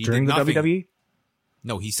during the WWE?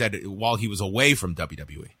 No, he said it while he was away from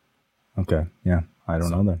WWE. Okay, yeah, I don't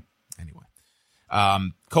know then. Anyway,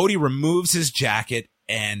 Cody removes his jacket,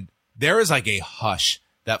 and there is like a hush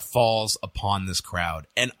that falls upon this crowd.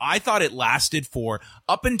 And I thought it lasted for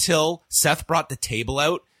up until Seth brought the table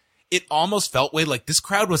out. It almost felt like this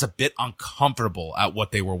crowd was a bit uncomfortable at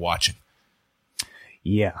what they were watching.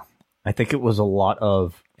 Yeah. I think it was a lot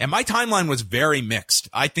of... And my timeline was very mixed.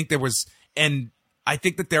 I think there were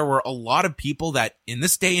a lot of people that in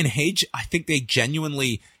this day and age, I think they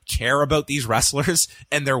genuinely care about these wrestlers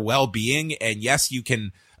and their well-being. And yes, you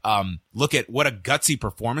can look at what a gutsy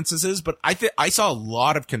performance this is, but I saw a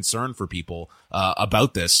lot of concern for people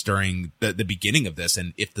about this during the beginning of this.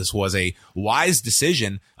 And if this was a wise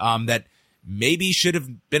decision that maybe should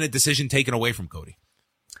have been a decision taken away from Cody.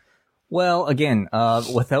 Well, again,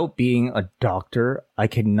 without being a doctor, I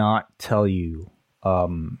cannot tell you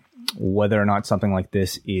whether or not something like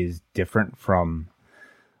this is different from...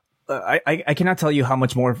 I cannot tell you how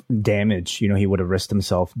much more damage, he would have risked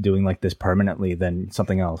himself doing like this permanently than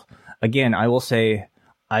something else. Again, I will say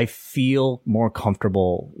I feel more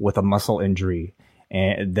comfortable with a muscle injury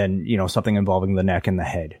than, something involving the neck and the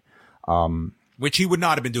head. Which he would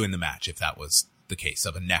not have been doing the match if that was the case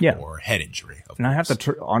of a neck or head injury. And I have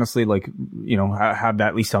to honestly, have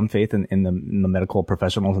at least some faith in the medical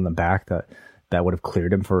professionals in the back that that would have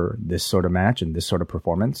cleared him for this sort of match and this sort of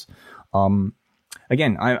performance.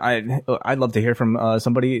 Again, I'd love to hear from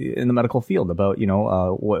somebody in the medical field about, you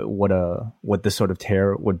know, what this sort of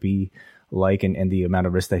tear would be like, and the amount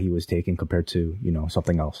of risk that he was taking compared to, you know,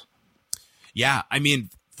 something else. Yeah, I mean,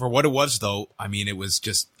 for what it was, though, I mean, it was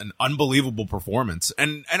just an unbelievable performance,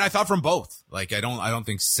 and I thought from both. Like, I don't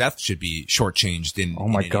think Seth should be shortchanged in. Oh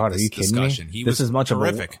my God, are you kidding discussion. me? He this was is much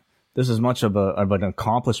terrific. This is much of an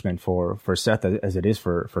accomplishment for Seth as it is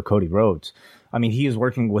for Cody Rhodes. I mean, he is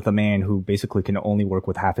working with a man who basically can only work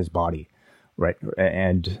with half his body, right?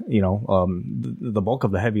 And, you know, the bulk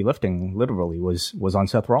of the heavy lifting literally was on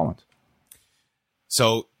Seth Rollins.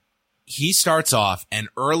 So he starts off, and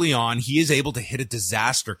early on, he is able to hit a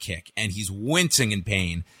disaster kick, and he's wincing in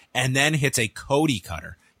pain, and then hits a Cody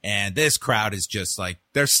cutter. And this crowd is just like,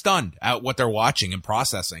 they're stunned at what they're watching and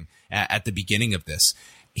processing at the beginning of this.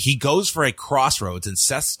 He goes for a crossroads, and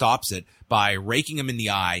Seth stops it by raking him in the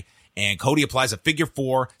eye, and Cody applies a figure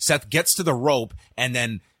four. Seth gets to the rope and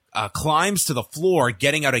then climbs to the floor,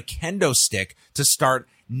 getting out a kendo stick to start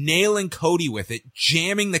nailing Cody with it,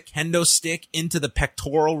 jamming the kendo stick into the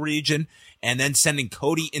pectoral region, and then sending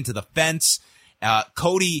Cody into the fence.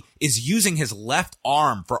 Cody is using his left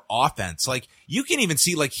arm for offense. Like, you can even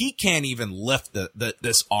see, like, he can't even lift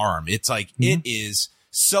this arm. It's like, it is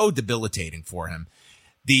so debilitating for him.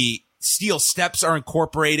 The steel steps are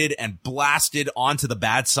incorporated and blasted onto the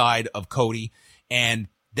bad side of Cody. And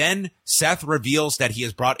then Seth reveals that he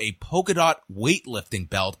has brought a polka dot weightlifting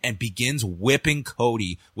belt and begins whipping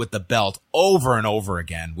Cody with the belt over and over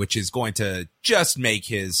again, which is going to just make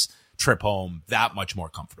his trip home that much more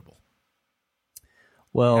comfortable.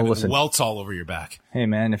 Well, listen, welts all over your back. Hey,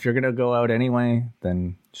 man, if you're going to go out anyway,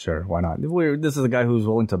 then sure, why not? This is a guy who's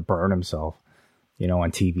willing to burn himself, you know,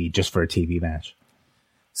 on TV just for a TV match.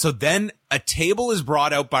 So then a table is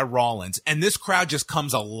brought out by Rollins, and this crowd just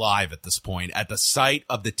comes alive at this point at the sight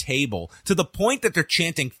of the table, to the point that they're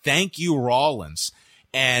chanting, "Thank you, Rollins."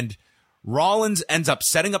 And Rollins ends up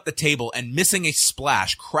setting up the table and missing a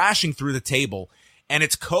splash, crashing through the table. And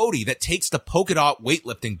it's Cody that takes the polka dot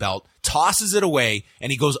weightlifting belt, tosses it away,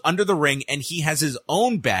 and he goes under the ring, and he has his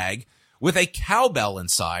own bag with a cowbell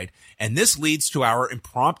inside. And this leads to our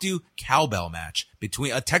impromptu cowbell match,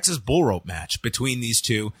 between a Texas bull rope match between these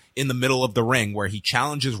two in the middle of the ring, where he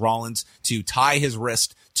challenges Rollins to tie his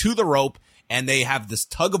wrist to the rope. And they have this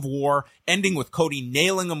tug of war, ending with Cody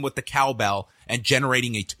nailing him with the cowbell and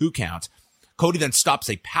generating a 2 count. Cody then stops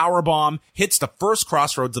a power bomb, hits the first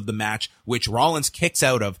crossroads of the match, which Rollins kicks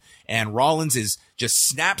out of, and Rollins just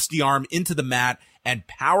snaps the arm into the mat and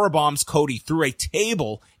power bombs Cody through a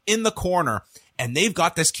table in the corner. And they've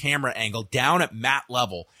got this camera angle down at mat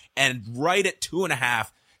level, and right at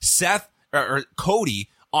 2.5, Cody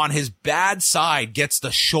on his bad side gets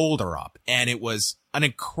the shoulder up, and it was an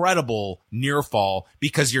incredible near fall,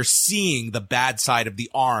 because you're seeing the bad side of the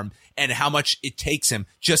arm and how much it takes him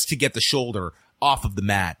just to get the shoulder off of the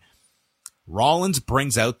mat. Rollins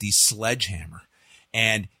brings out the sledgehammer,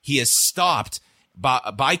 and he is stopped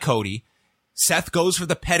by Cody. Seth goes for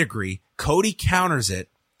the pedigree. Cody counters it,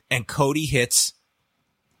 and Cody hits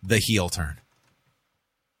the heel turn.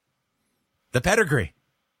 The pedigree.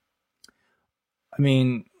 I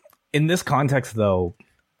mean, in this context, though,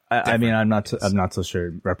 I mean, I'm not so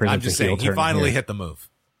sure. I'm just saying, he finally hit the move.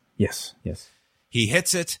 Yes. He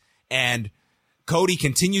hits it, and Cody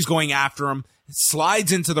continues going after him,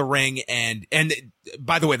 slides into the ring, and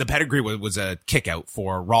by the way, the pedigree was a kick out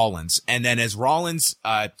for Rollins. And then as Rollins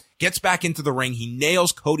gets back into the ring, he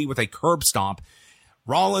nails Cody with a curb stomp.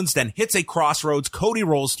 Rollins then hits a crossroads. Cody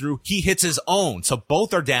rolls through. He hits his own. So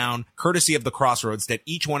both are down, courtesy of the crossroads that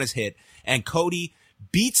each one is hit. And Cody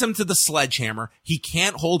beats him to the sledgehammer. He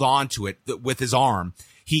can't hold on to it with his arm.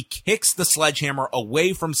 He kicks the sledgehammer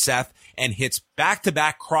away from Seth and hits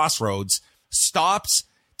back-to-back crossroads, stops,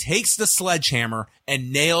 takes the sledgehammer,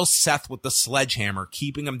 and nails Seth with the sledgehammer,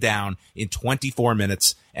 keeping him down in 24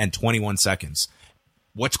 minutes and 21 seconds.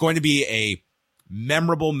 What's going to be a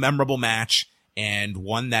memorable match, and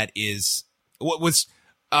one that is what was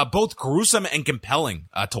both gruesome and compelling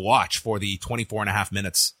to watch for the 24 and a half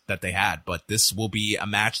minutes that they had. But this will be a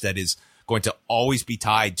match that is going to always be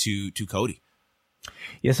tied to Cody.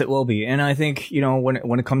 Yes, it will be. And I think, you know,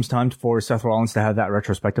 when it comes time for Seth Rollins to have that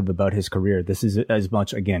retrospective about his career, this is as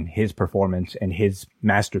much, again, his performance and his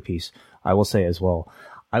masterpiece. I will say as well,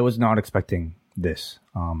 I was not expecting this,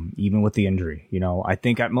 even with the injury. You know, I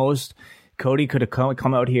think at most Cody could have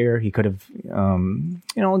come out here. He could have, you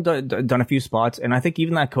know, done a few spots. And I think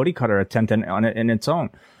even that Cody cutter attempt on it in its own,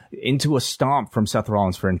 into a stomp from Seth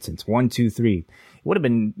Rollins, for instance, 1, 2, 3. It would have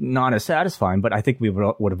been not as satisfying, but I think we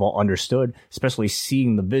would have all understood, especially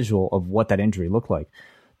seeing the visual of what that injury looked like.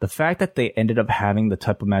 The fact that they ended up having the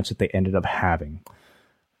type of match that they ended up having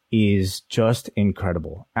is just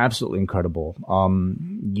incredible. Absolutely incredible.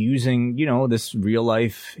 Using, this real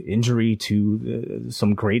life injury to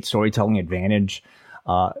some great storytelling advantage.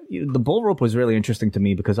 The bull rope was really interesting to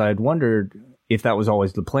me because I had wondered if that was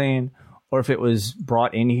always the plan or if it was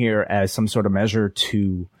brought in here as some sort of measure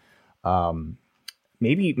to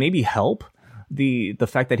maybe help the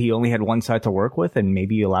fact that he only had one side to work with and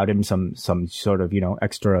maybe allowed him some sort of,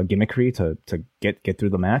 extra gimmickry to get through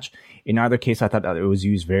the match. In either case, I thought that it was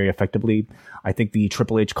used very effectively. I think the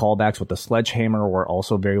Triple H callbacks with the sledgehammer were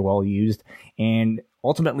also very well used. And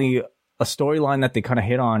ultimately, a storyline that they kind of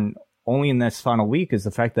hit on only in this final week is the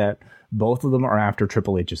fact that both of them are after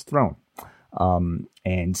Triple H's throne.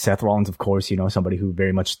 And Seth Rollins, of course, somebody who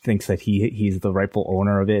very much thinks that he's the rightful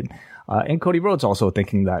owner of it. And Cody Rhodes also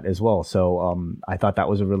thinking that as well. So, I thought that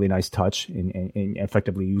was a really nice touch and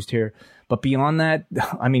effectively used here. But beyond that,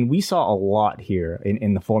 I mean, we saw a lot here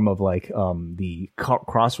in the form of the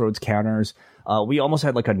Crossroads counters. We almost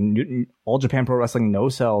had like a All Japan Pro Wrestling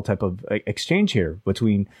no-sell type of exchange here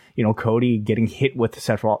between, Cody getting hit with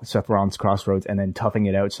Seth Rollins Crossroads and then toughing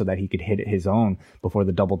it out so that he could hit his own before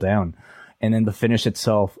the double down. And then the finish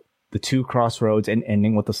itself, the two Crossroads and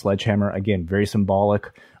ending with the sledgehammer. Again, very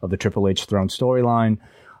symbolic of the Triple H throne storyline.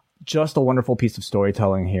 Just a wonderful piece of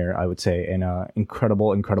storytelling here, I would say, and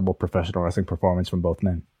incredible professional wrestling performance from both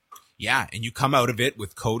men. Yeah, and you come out of it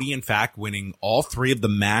with Cody, in fact, winning all three of the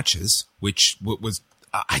matches, which was,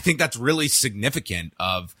 I think that's really significant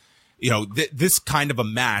of, this kind of a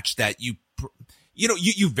match that you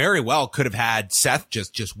very well could have had Seth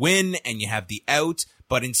just win and you have the out.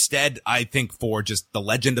 But instead, I think for just the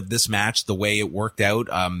legend of this match, the way it worked out,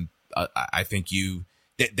 I think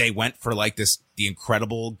they went for like the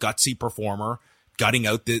incredible gutsy performer gutting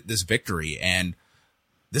out this victory. And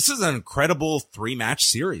this is an incredible 3-match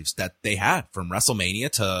series that they had from WrestleMania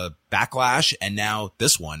to Backlash. And now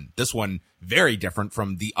this one very different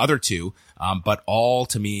from the other two. But all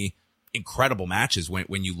to me, incredible matches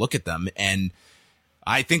when you look at them. And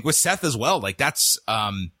I think with Seth as well, like that's,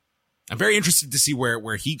 I'm very interested to see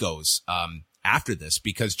where he goes after this,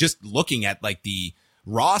 because just looking at like the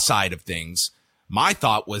Raw side of things, my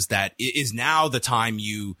thought was that it is now the time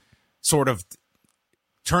you sort of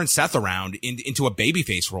turn Seth around into a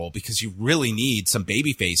babyface role, because you really need some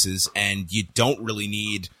baby faces and you don't really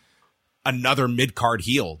need another mid-card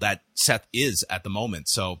heel that Seth is at the moment.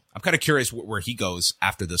 So I'm kind of curious where he goes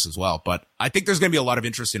after this as well. But I think there's going to be a lot of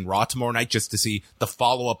interest in Raw tomorrow night just to see the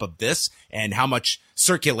follow-up of this and how much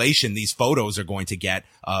circulation these photos are going to get,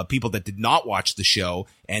 people that did not watch the show.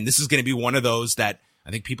 And this is going to be one of those that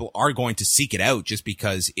I think people are going to seek it out just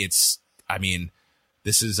because this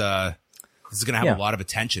is going to have a lot of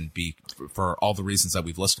attention for all the reasons that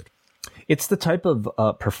we've listed. It's the type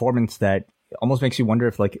of performance that almost makes you wonder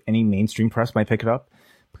if like any mainstream press might pick it up,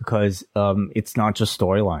 because it's not just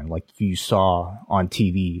storyline. Like you saw on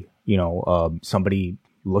TV, somebody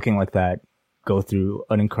looking like that go through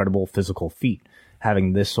an incredible physical feat,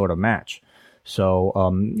 having this sort of match. So,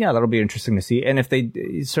 that'll be interesting to see. And if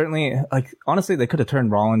they certainly, like, honestly, they could have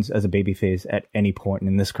turned Rollins as a babyface at any point,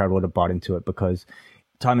 and this crowd would have bought into it, because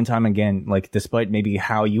time and time again, like, despite maybe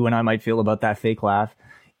how you and I might feel about that fake laugh,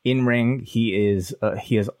 in ring, he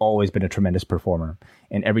has always been a tremendous performer.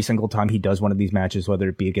 And every single time he does one of these matches, whether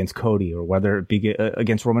it be against Cody or whether it be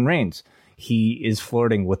against Roman Reigns, he is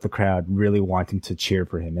flirting with the crowd, really wanting to cheer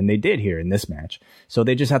for him. And they did here in this match. So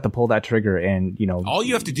they just have to pull that trigger, and, all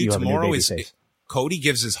you have to do tomorrow is Cody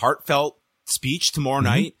gives his heartfelt speech tomorrow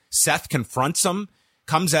night. Seth confronts him,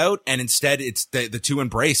 comes out, and instead it's the two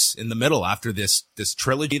embrace in the middle after this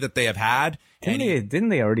trilogy that they have had. Didn't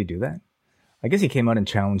they already do that? I guess he came out and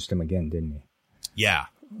challenged him again, didn't he? Yeah.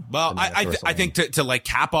 Well, I think to like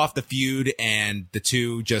cap off the feud and the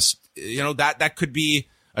two just, that could be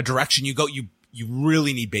a direction you go. You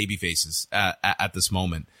really need baby faces at this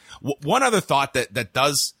moment. One other thought that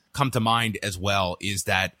does come to mind as well is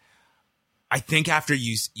that I think after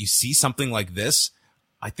you see something like this,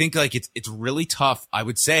 I think like it's really tough. I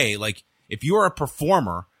would say, like, if you are a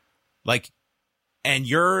performer, like, and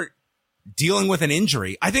you're dealing with an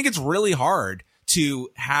injury, I think it's really hard to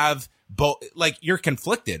have both, like, you're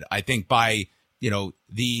conflicted, I think, by,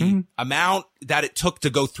 the amount that it took to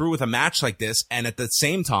go through with a match like this. And at the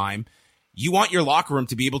same time, you want your locker room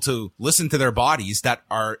to be able to listen to their bodies that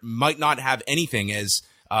might not have anything as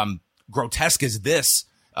grotesque as this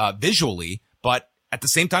visually, but at the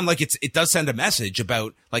same time, like it does send a message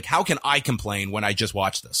about like, how can I complain when I just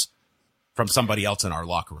watched this from somebody else in our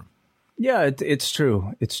locker room? Yeah, it's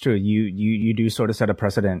true. It's true. You do sort of set a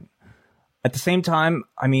precedent. At the same time,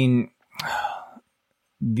 I mean,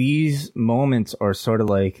 these moments are sort of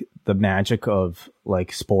like the magic of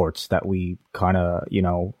like sports that we kind of,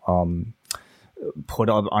 put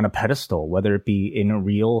up on a pedestal, whether it be in a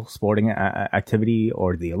real sporting activity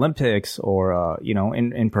or the Olympics or,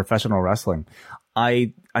 in professional wrestling.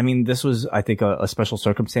 I mean, this was, I think, a special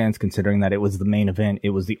circumstance considering that it was the main event. It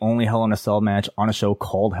was the only Hell in a Cell match on a show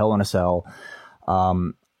called Hell in a Cell.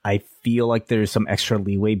 I feel like there's some extra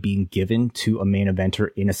leeway being given to a main eventer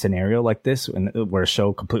in a scenario like this, where a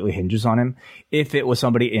show completely hinges on him. If it was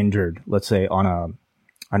somebody injured, let's say on a,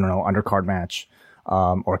 undercard match,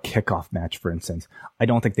 or a kickoff match, for instance, I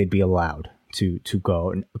don't think they'd be allowed to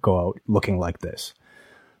go out looking like this.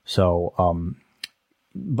 So,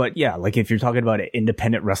 but yeah, like if you're talking about an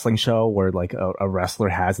independent wrestling show where like a wrestler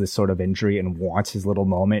has this sort of injury and wants his little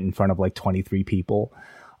moment in front of like 23 people,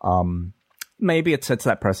 maybe it sets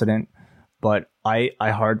that precedent, but I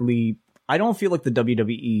don't feel like the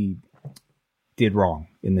WWE did wrong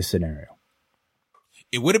in this scenario.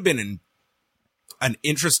 It would have been an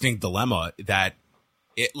interesting dilemma that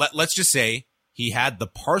let's just say he had the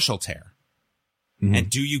partial tear. Mm-hmm. And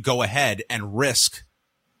do you go ahead and risk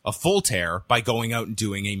a full tear by going out and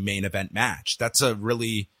doing a main event match? That's a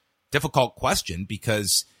really difficult question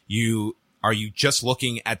because are you just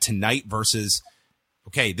looking at tonight versus,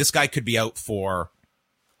 okay, this guy could be out for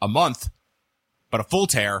a month, but a full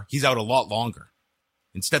tear, he's out a lot longer.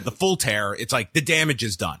 Instead, the full tear, it's like the damage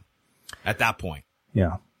is done at that point.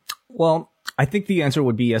 Yeah. Well, I think the answer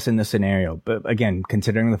would be yes in this scenario. But again,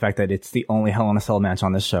 considering the fact that it's the only Hell in a Cell match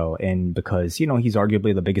on the show, and because, he's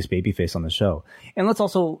arguably the biggest babyface on the show. And let's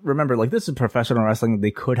also remember, like, this is professional wrestling.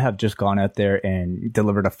 They could have just gone out there and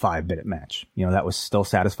delivered a 5-minute match. That was still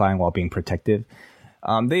satisfying while being protective.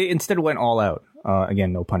 They instead went all out.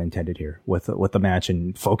 Again, no pun intended here, with the match,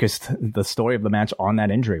 and focused the story of the match on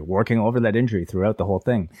that injury, working over that injury throughout the whole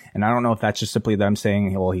thing. And I don't know if that's just simply them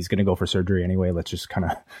saying, well, he's going to go for surgery anyway. Let's just kind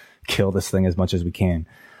of kill this thing as much as we can.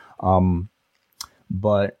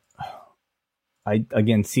 But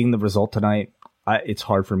again, seeing the result tonight, it's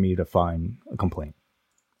hard for me to find a complaint.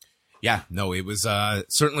 Yeah, no, it was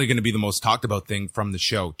certainly going to be the most talked about thing from the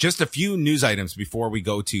show. Just a few news items before we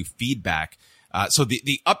go to feedback. So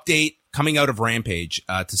the update coming out of Rampage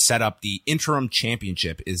to set up the interim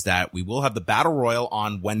championship is that we will have the Battle Royal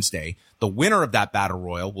on Wednesday. The winner of that Battle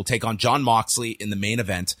Royal will take on Jon Moxley in the main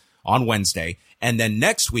event on Wednesday. And then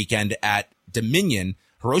next weekend at Dominion,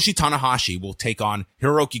 Hiroshi Tanahashi will take on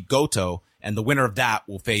Hiroki Goto, and the winner of that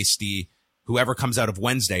will face whoever comes out of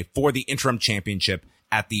Wednesday for the interim championship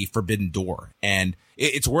at the Forbidden Door. And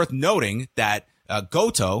it's worth noting that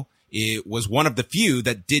Goto, it was one of the few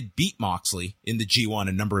that did beat Moxley in the G1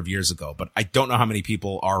 a number of years ago, but I don't know how many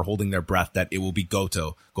people are holding their breath that it will be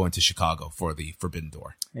Goto going to Chicago for the Forbidden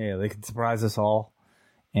Door. Yeah, they could surprise us all.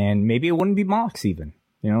 And maybe it wouldn't be Mox even.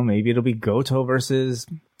 Maybe it'll be Goto versus,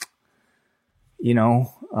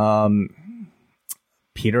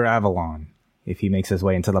 Peter Avalon if he makes his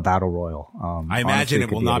way into the Battle Royal. I imagine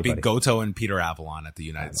it will not be Goto and Peter Avalon at the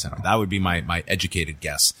United Center. That would be my educated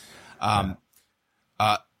guess.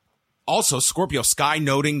 Also, Scorpio Sky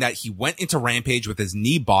noting that he went into Rampage with his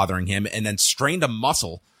knee bothering him and then strained a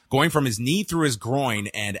muscle going from his knee through his groin.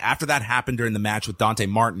 And after that happened during the match with Dante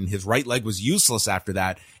Martin, his right leg was useless after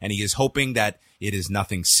that. And he is hoping that it is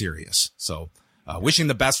nothing serious. So wishing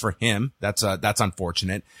the best for him. That's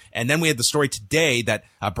unfortunate. And then we had the story today that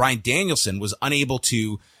Bryan Danielson was unable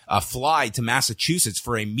to fly to Massachusetts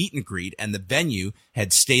for a meet and greet. And the venue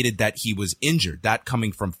had stated that he was injured, that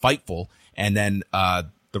coming from Fightful. And then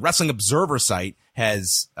the Wrestling Observer site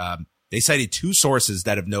has they cited two sources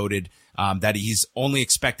that have noted that he's only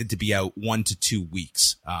expected to be out 1 to 2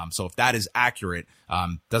 weeks. So if that is accurate,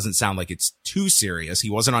 doesn't sound like it's too serious. He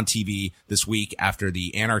wasn't on TV this week after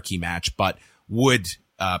the Anarchy match, but would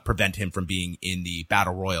prevent him from being in the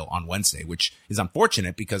Battle Royal on Wednesday, which is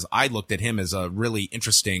unfortunate because I looked at him as a really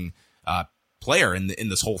interesting player in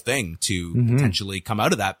this whole thing to potentially come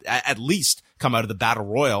out of that, at least come out of the Battle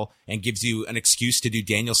Royal, and gives you an excuse to do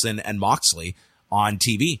Danielson and Moxley on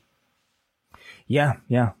TV. Yeah.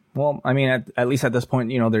 Well, I mean, at least at this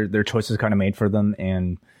point, their choice is kind of made for them,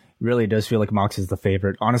 and really does feel like Mox is the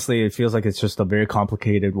favorite. Honestly, it feels like it's just a very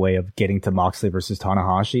complicated way of getting to Moxley versus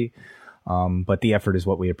Tanahashi. But the effort is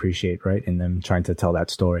what we appreciate, right? In them trying to tell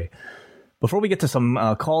that story. Before we get to some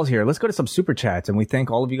calls here, let's go to some super chats. And we thank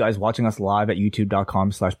all of you guys watching us live at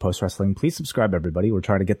youtube.com/postwrestling. Please subscribe, everybody. We're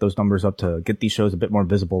trying to get those numbers up to get these shows a bit more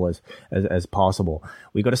visible as possible.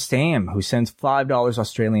 We go to Sam, who sends $5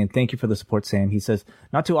 Australian. Thank you for the support, Sam. He says,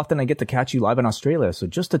 not too often I get to catch you live in Australia, so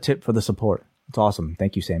just a tip for the support. It's awesome.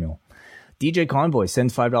 Thank you, Samuel. DJ Convoy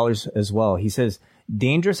sends $5 as well. He says,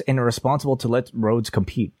 dangerous and irresponsible to let Rhodes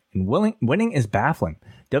compete. And winning is baffling.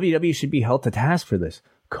 WWE should be held to task for this.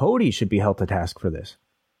 Cody should be held to task for this.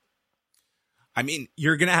 I mean,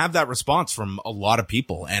 you're going to have that response from a lot of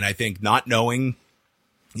people. And I think not knowing,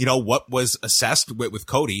 what was assessed with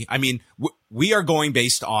Cody. I mean, we are going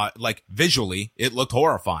based on, like, visually, it looked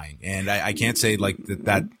horrifying. And I can't say, like,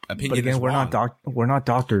 that opinion but again, is wrong. We're not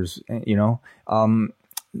doctors,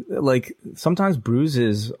 like, sometimes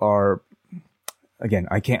bruises are, again,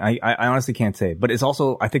 I honestly can't say, but it's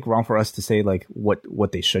also, I think, wrong for us to say, like,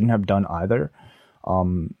 what they shouldn't have done either.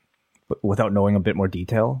 But without knowing a bit more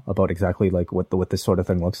detail about exactly like what this sort of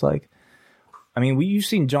thing looks like. I mean, you've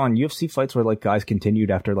seen, John, UFC fights where like guys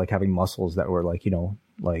continued after like having muscles that were like,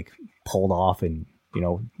 like pulled off and,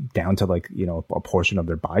 down to like, a portion of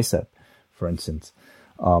their bicep, for instance.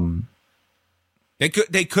 They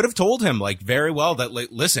could have told him like very well that, like,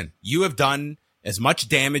 listen, you have done as much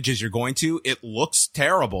damage as you're going to. It looks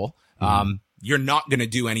terrible. Mm-hmm. You're not going to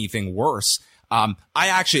do anything worse. I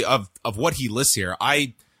actually, of what he lists here,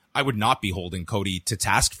 I would not be holding Cody to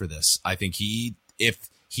task for this. I think if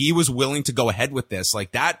he was willing to go ahead with this,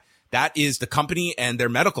 like that is the company and their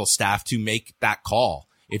medical staff to make that call.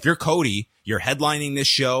 If you're Cody, you're headlining this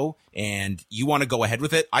show and you want to go ahead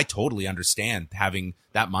with it, I totally understand having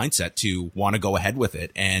that mindset to want to go ahead with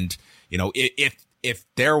it. And, if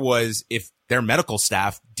their medical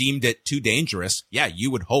staff deemed it too dangerous, yeah, you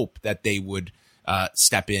would hope that they would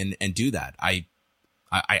step in and do that. I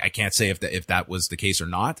can't say if that was the case or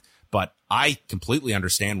not, but I completely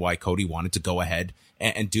understand why Cody wanted to go ahead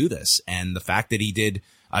and do this. And the fact that he did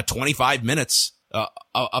 25 minutes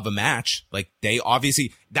of a match, like they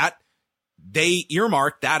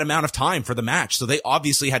earmarked that amount of time for the match. So they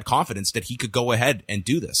obviously had confidence that he could go ahead and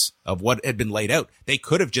do this of what had been laid out. They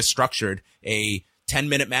could have just structured a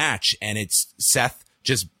 10-minute match and it's Seth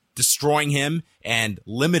just destroying him and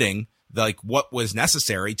limiting like what was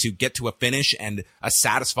necessary to get to a finish and a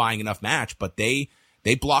satisfying enough match. But they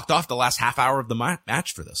blocked off the last half hour of the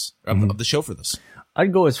match for this, of the show for this.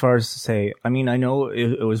 I'd go as far as to say, I mean, I know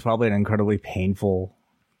it was probably an incredibly painful,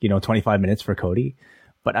 25 minutes for Cody,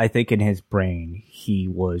 but I think in his brain, he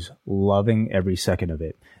was loving every second of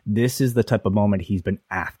it. This is the type of moment he's been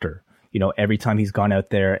after. Every time he's gone out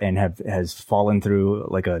there and has fallen through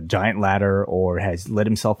like a giant ladder or has lit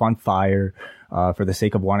himself on fire for the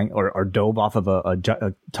sake of wanting, or dove off of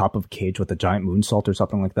a top of a cage with a giant moonsault or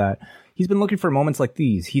something like that. He's been looking for moments like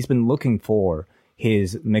these. He's been looking for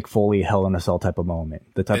his Mick Foley Hell in a Cell type of moment.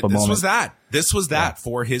 The type of moment. This was that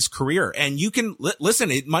for his career. And you can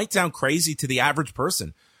listen, it might sound crazy to the average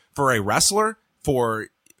person. For a wrestler,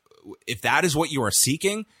 if that is what you are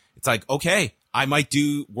seeking, it's like, okay, I might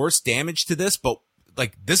do worse damage to this, but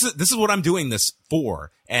like this is what I'm doing this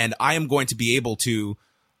for, and I am going to be able to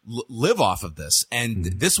live off of this, and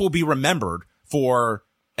this will be remembered for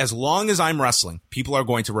as long as I'm wrestling. People are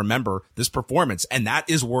going to remember this performance, and that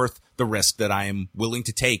is worth the risk that I am willing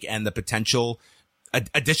to take and the potential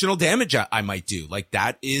additional damage I might do. Like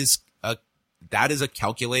that is a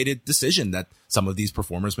calculated decision that some of these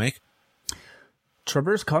performers make.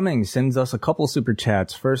 Traverse Cummings sends us a couple super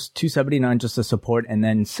chats. First, $2.79 just to support, and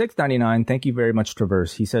then $6.99. Thank you very much,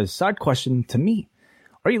 Traverse. He says, side question to me.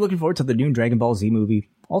 Are you looking forward to the new Dragon Ball Z movie?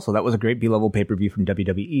 Also, that was a great B-level pay-per-view from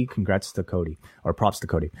WWE. Congrats to Cody, or props to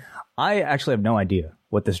Cody. I actually have no idea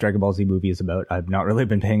what this Dragon Ball Z movie is about. I've not really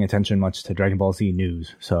been paying attention much to Dragon Ball Z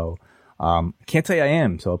news, so can't say I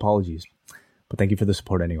am, so apologies. But thank you for the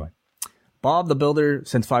support anyway. Bob the Builder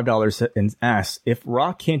sends $5 and asks, if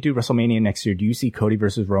Rock can't do WrestleMania next year, do you see Cody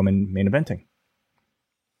versus Roman main eventing?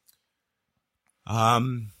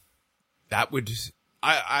 That would,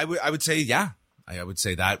 I would say, yeah. I would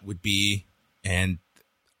say that would be, and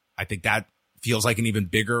I think that feels like an even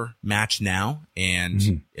bigger match now.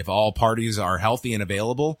 And if all parties are healthy and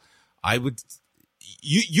available,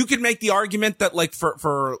 you could make the argument that like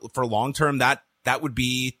for long term, that would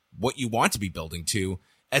be what you want to be building to.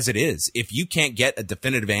 As it is, if you can't get a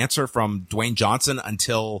definitive answer from Dwayne Johnson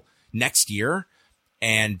until next year,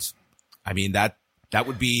 and I mean that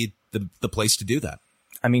would be the place to do that.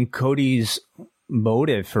 I mean, Cody's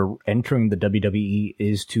motive for entering the WWE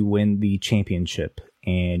is to win the championship,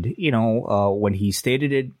 and when he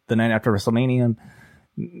stated it the night after WrestleMania,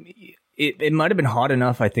 it might have been hot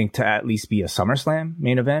enough, I think, to at least be a SummerSlam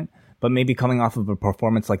main event. But maybe coming off of a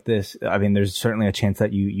performance like this, I mean, there's certainly a chance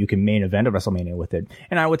that you can main event a WrestleMania with it.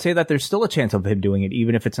 And I would say that there's still a chance of him doing it,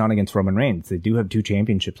 even if it's not against Roman Reigns. They do have 2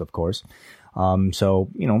 championships, of course. So,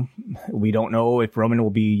 we don't know if Roman will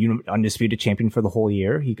be undisputed champion for the whole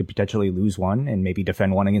year. He could potentially lose one and maybe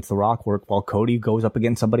defend one against The Rock, while Cody goes up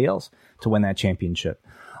against somebody else to win that championship.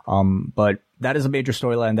 But that is a major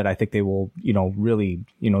storyline that I think they will, really,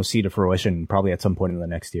 see to fruition probably at some point in the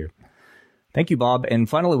next year. Thank you, Bob. And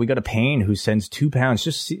finally, we got a Payne who sends £2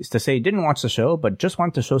 just to say didn't watch the show, but just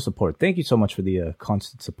wanted to show support. Thank you so much for the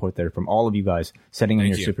constant support there from all of you guys sending in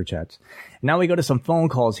your super chats. Now we go to some phone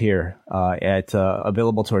calls here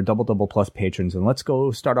available to our Double Plus patrons. And let's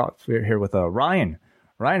go start off here with Ryan.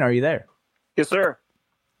 Ryan, are you there? Yes, sir.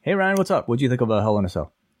 Hey, Ryan, what's up? What do you think of Hell in a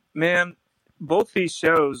Cell? Man, both these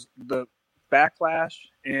shows, the Backlash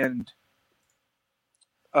and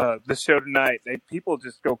the show tonight, people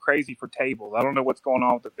just go crazy for tables. I don't know what's going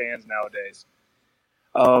on with the fans nowadays.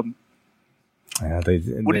 What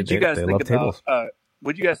did you guys think about?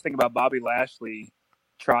 What did you guys think about Bobby Lashley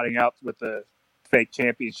trotting out with the fake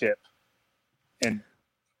championship? And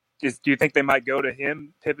do you think they might go to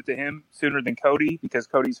him, pivot to him sooner than Cody because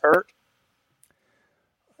Cody's hurt?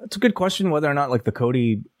 It's a good question whether or not like the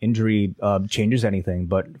Cody injury changes anything.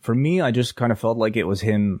 But for me, I just kind of felt like it was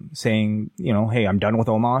him saying, hey, I'm done with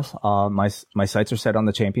Omos. My sights are set on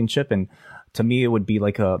the championship. And to me, it would be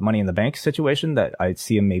like a Money in the Bank situation that I'd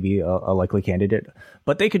see him maybe a likely candidate.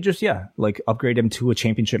 But they could just, upgrade him to a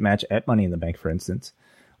championship match at Money in the Bank, for instance.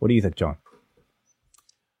 What do you think, John?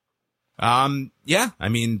 Yeah, I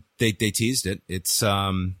mean, they teased it. It's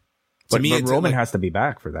but Roman has to be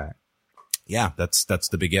back for that. Yeah, that's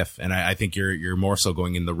the big if, and I think you're more so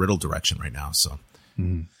going in the Riddle direction right now. So,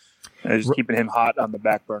 just keeping him hot on the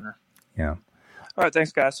back burner. Yeah. All right,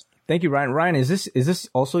 thanks, guys. Thank you, Ryan. Ryan, is this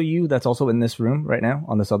also you? That's also in this room right now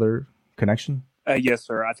on this other connection? Yes,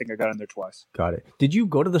 sir. I think I got in there twice. Got it. Did you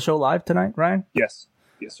go to the show live tonight, Ryan? Yes,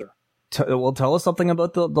 sir. Tell us something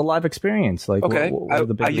about the live experience. Like, okay, what are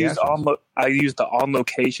the big I used the On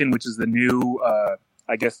Location, which is the new,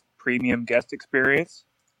 premium guest experience.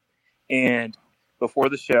 And before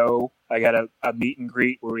the show, I got a meet and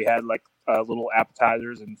greet where we had like little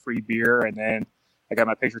appetizers and free beer. And then I got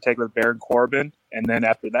my picture taken with Baron Corbin. And then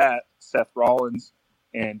after that, Seth Rollins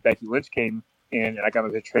and Becky Lynch came in and I got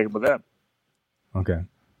my picture taken with them. Okay.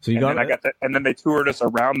 So and then they toured us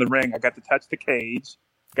around the ring. I got to touch the cage,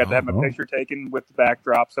 got to have my picture taken with the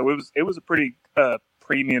backdrop. So it was a pretty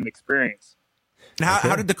premium experience.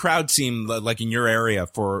 How did the crowd seem like in your area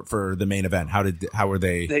for the main event? How were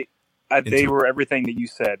they? They were everything that you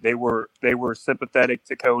said. They were sympathetic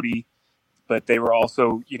to Cody, but they were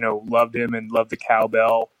also, loved him and loved the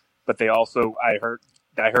cowbell. But they also, I heard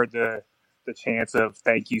the chants of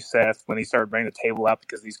 "Thank you, Seth" when he started bringing the table out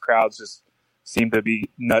because these crowds just seem to be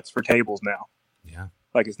nuts for tables now. Yeah,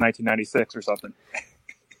 like it's 1996 or something.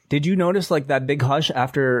 Did you notice like that big hush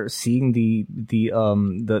after seeing the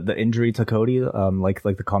injury to Cody, like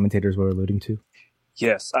the commentators were alluding to?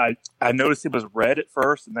 Yes, I noticed it was red at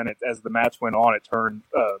first, and then as the match went on, it turned,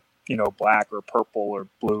 black or purple or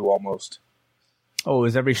blue almost. Oh, it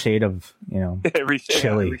was every shade of, every shade,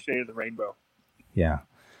 chili. Every shade of the rainbow. Yeah.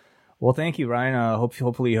 Well, thank you, Ryan.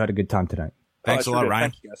 Hopefully you had a good time tonight. Thanks a lot,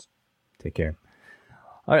 Ryan. Thank you, guys. Take care.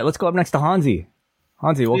 All right, let's go up next to Hansi.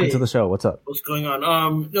 Hansi, welcome to the show. What's up? What's going on? I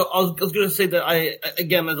was going to say that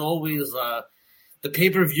again, as always, the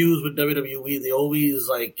pay-per-views with WWE, they always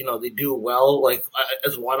they do well,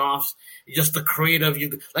 as one-offs. Just the creative,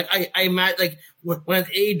 I imagine, when it's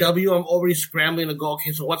AEW, I'm already scrambling to go,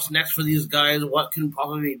 okay, so what's next for these guys? What can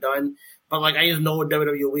probably be done? But I just know with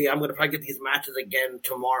WWE, I'm going to probably get these matches again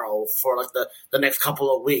tomorrow for the next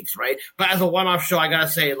couple of weeks, right? But as a one-off show, I gotta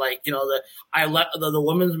say, the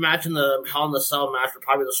women's match and the Hell in the Cell match were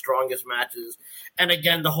probably the strongest matches. And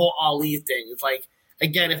again, the whole Ali thing, it's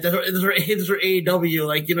again, if this were AEW, you know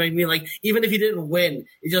what I mean? Even if he didn't win,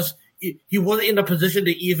 it just, he wasn't in a position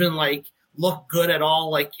to even, look good at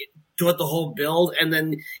all, throughout the whole build. And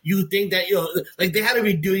then you think that, they had to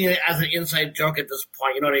be doing it as an inside joke at this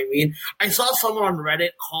point, you know what I mean? I saw someone on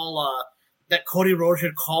Reddit call, that Cody Rhodes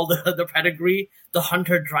had called the pedigree, the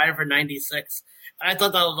Hunter Driver 96. And I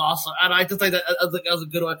thought that was awesome. And I just think that was a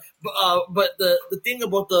good one. But the thing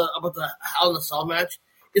about the Hell in the Cell match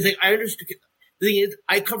is, I understood. The thing is,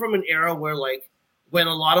 I come from an era where, when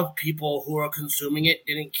a lot of people who are consuming it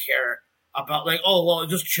didn't care about,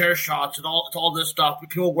 just chair shots and all this stuff, but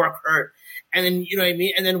people work hurt. And then, you know what I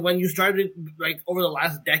mean? And then when you started, over the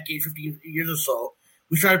last decade, 15 years or so,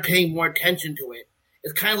 we started paying more attention to it.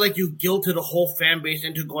 it's kind of like you guilted the whole fan base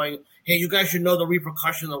into going, hey, you guys should know the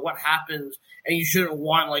repercussions of what happens, and you shouldn't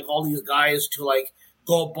want like all these guys to like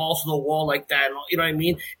go balls to the wall like that. You know what I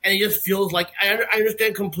mean? And it just feels like I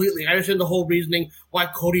understand completely. I understand the whole reasoning why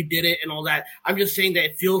Cody did it and all that. I'm just saying that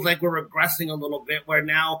it feels like we're regressing a little bit. Where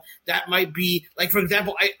now that might be like, for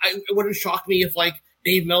example, it wouldn't shock me if like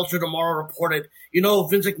Dave Meltzer tomorrow reported,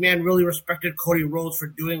 Vince McMahon really respected Cody Rhodes for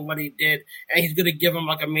doing what he did, and he's going to give him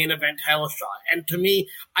like a main event title shot. And to me,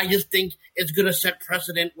 I just think it's going to set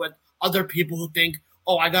precedent with other people who think,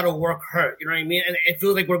 oh, I got to work hurt. You know what I mean? And it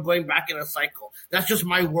feels like we're going back in a cycle. That's just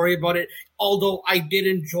my worry about it. Although I did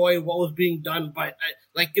enjoy what was being done, but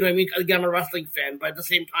you know what I mean? Again, I'm a wrestling fan, but at the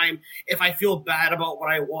same time, if I feel bad about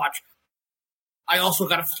what I watch, I also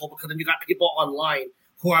got to feel, because then you got people online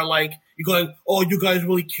who are like, you're going, oh, you guys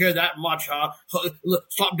really care that much, huh? So,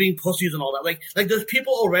 stop being pussies and all that. Like there's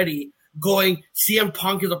people already going, CM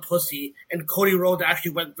Punk is a pussy, and Cody Rhodes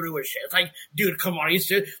actually went through his shit. It's like, dude, come on, are you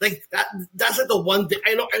serious? Like that's like the one thing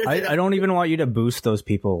I don't even want you to boost those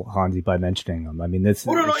people, Hansi, by mentioning them. I mean, they're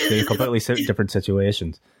completely different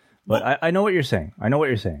situations. But I know what you're saying.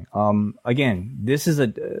 Again,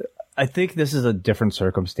 I think this is a different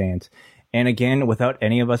circumstance. And again, without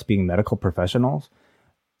any of us being medical professionals,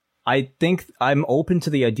 I think I'm open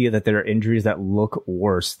to the idea that there are injuries that look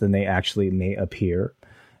worse than they actually may appear.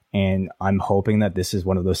 And I'm hoping that this is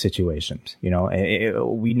one of those situations. We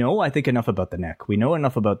know, I think, enough about the neck. We know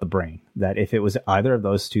enough about the brain that if it was either of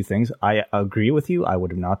those two things, I agree with you. I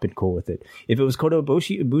would have not been cool with it. If it was Kota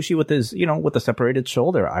Ibushi with his, with the separated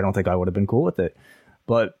shoulder, I don't think I would have been cool with it.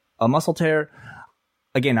 But a muscle tear,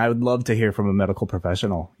 again, I would love to hear from a medical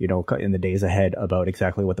professional, in the days ahead about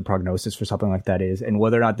exactly what the prognosis for something like that is and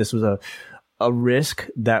whether or not this was a risk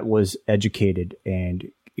that was educated,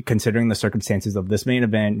 and considering the circumstances of this main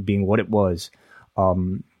event being what it was,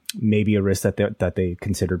 maybe a risk that they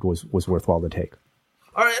considered was worthwhile to take.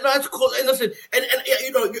 All right, no, that's cool. And listen, and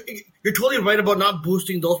you're totally right about not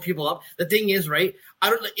boosting those people up. The thing is, right?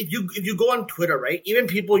 If you go on Twitter, right? Even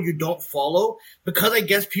people you don't follow, because I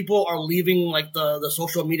guess people are leaving like the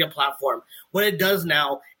social media platform. What it does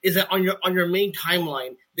now is that on your main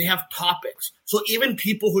timeline, they have topics. So even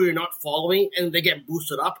people who you're not following and they get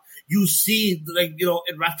boosted up, you see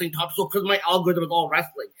in wrestling topics. So because my algorithm is all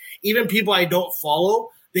wrestling, even people I don't follow,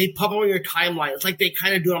 they pop up on your timeline. It's like they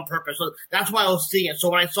kind of do it on purpose. So that's why I was seeing it. So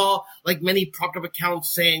when I saw like many propped up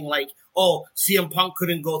accounts saying like, oh, CM Punk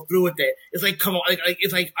couldn't go through with it, it's like, come on,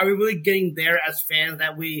 it's like, are we really getting there as fans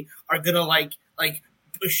that we are gonna like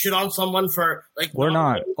shit on someone for like? We're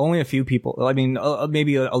not. Only a few people. I mean,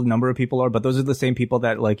 maybe a number of people are, but those are the same people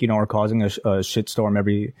that are causing a shitstorm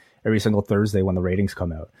every single Thursday when the ratings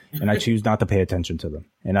come out. And I choose not to pay attention to them,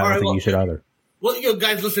 and I don't think you should either. Well,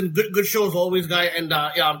 guys, listen, good show as always, guy, and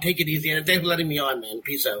take it easy. And thanks for letting me on, man.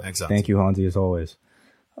 Peace out. Thanks, Thank you, Hansi, as always.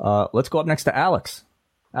 Let's go up next to Alex.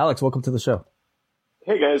 Alex, welcome to the show.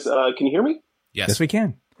 Hey, guys, can you hear me? Yes, we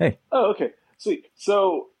can. Hey. Oh, okay. Sweet.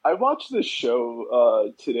 So I watched this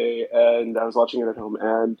show today, and I was watching it at home.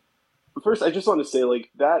 And first, I just want to say,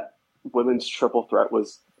 that women's triple threat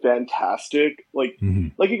was fantastic. Like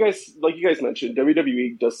you guys mentioned,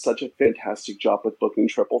 WWE does such a fantastic job with booking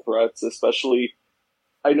triple threats, especially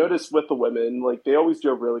I noticed with the women, they always do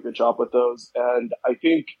a really good job with those. And I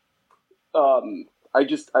think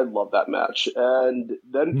I love that match. And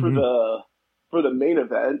then for the main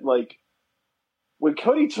event, when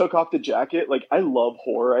Cody took off the jacket, I love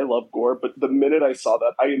horror, I love gore, but the minute I saw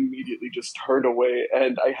that, I immediately just turned away,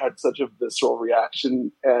 and I had such a visceral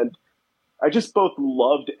reaction, and I just both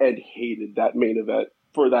loved and hated that main event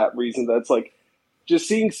for that reason. That's just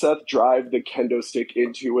seeing Seth drive the kendo stick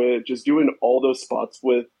into it, just doing all those spots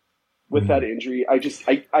with that injury.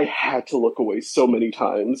 I had to look away so many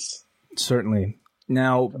times. Certainly.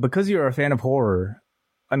 Now, because you're a fan of horror,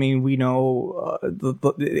 I mean, we know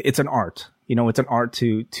it's an art. It's an art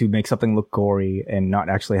to make something look gory and not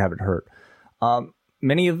actually have it hurt.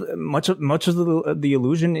 Much of the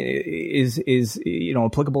illusion is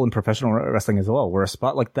applicable in professional wrestling as well. Where a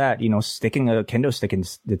spot like that, sticking a kendo stick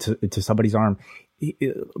into somebody's arm,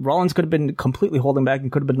 Rollins could have been completely holding back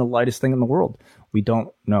and could have been the lightest thing in the world. We don't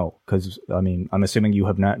know, because I'm assuming you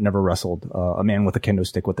have never wrestled a man with a kendo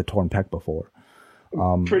stick with a torn pec before.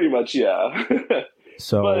 Pretty much, yeah.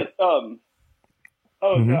 So, but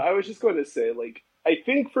no, I was just going to say, I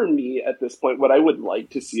think for me at this point, what I would like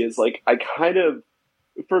to see is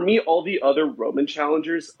for me, all the other Roman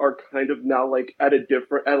challengers are kind of now at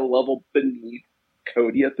a level beneath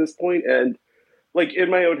Cody at this point. And in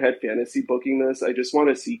my own head fantasy booking this, I just want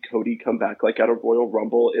to see Cody come back at a Royal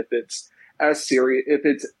Rumble if it's as serious, if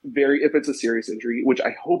it's a serious injury, which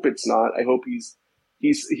I hope it's not. I hope he's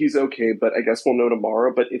he's okay, but I guess we'll know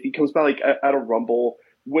tomorrow. But if he comes back like at a Rumble,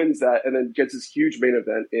 wins that, and then gets his huge main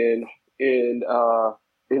event in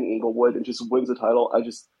Inglewood and just wins the title,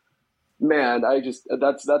 that's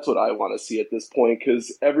what I want to see at this point,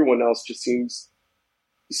 because everyone else just seems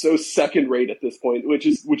so second rate at this point, which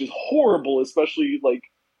is horrible, especially like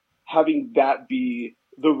having that be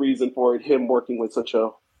the reason for it, him working with such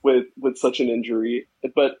an injury.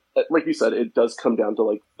 But like you said, it does come down to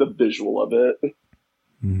like the visual of it.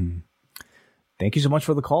 Mm-hmm. Thank you so much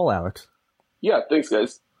for the call, Alex. Yeah, thanks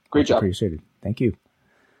guys. Great job. Appreciated. Thank you.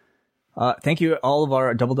 Thank you all of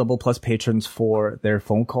our Double Plus patrons for their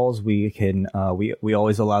phone calls. We can we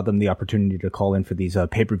always allow them the opportunity to call in for these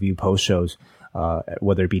pay-per-view post shows,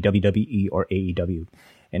 whether it be WWE or AEW.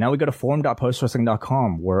 And now we go to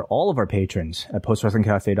forum.postwrestling.com, where all of our patrons at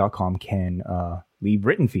postwrestlingcafe.com can leave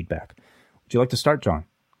written feedback. Would you like to start, John?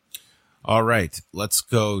 All right, let's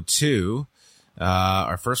go to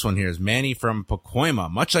our first one here is Manny from Pacoima.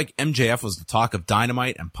 Much like MJF was the talk of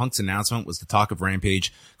Dynamite and Punk's announcement was the talk of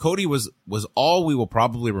Rampage, Cody was all we will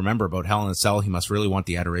probably remember about Hell in a Cell. He must really want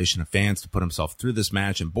the adoration of fans to put himself through this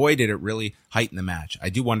match, and boy, did it really heighten the match. I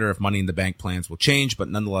do wonder if Money in the Bank plans will change, but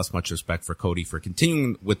nonetheless, much respect for Cody for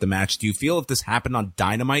continuing with the match. Do you feel if this happened on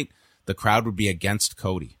Dynamite, the crowd would be against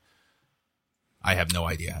Cody? I have no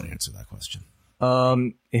idea how to answer that question.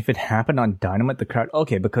 If it happened on Dynamite, the crowd,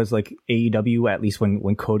 okay, because like AEW, at least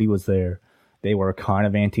when Cody was there, they were kind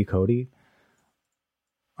of anti-Cody.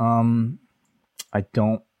 I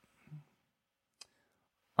don't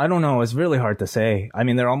know. It's really hard to say. I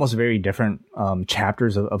mean, they're almost very different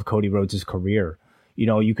chapters of Cody Rhodes' career. You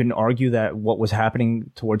know, you can argue that what was happening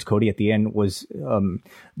towards Cody at the end was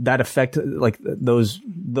that effect, like those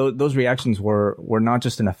reactions were not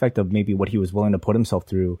just an effect of maybe what he was willing to put himself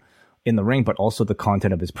through in the ring, but also the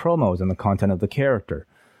content of his promos and the content of the character.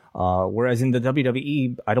 Whereas in the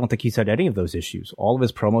WWE, I don't think he's had any of those issues. All of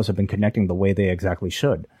his promos have been connecting the way they exactly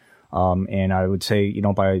should. And I would say, you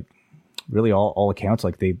know, by really all accounts,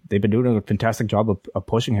 like they've been doing a fantastic job of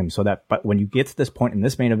pushing him so that, but when you get to this point in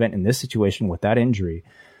this main event, in this situation with that injury,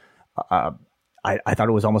 I thought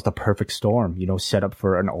it was almost a perfect storm, you know, set up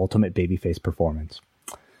for an ultimate babyface performance.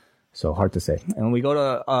 So hard to say. And we go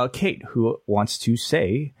to Kate, who wants to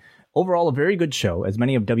say, overall, a very good show, as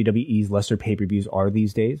many of WWE's lesser pay-per-views are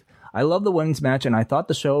these days. I love the women's match, and I thought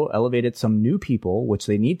the show elevated some new people, which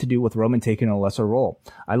they need to do with Roman taking a lesser role.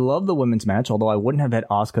 I love the women's match, although I wouldn't have had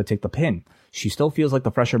Asuka take the pin. She still feels like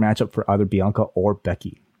the fresher matchup for either Bianca or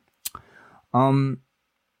Becky. Be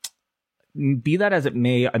that as it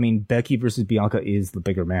may, I mean, Becky versus Bianca is the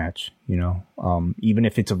bigger match, you know, even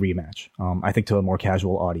if it's a rematch. I think to a more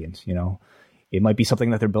casual audience, you know. It might be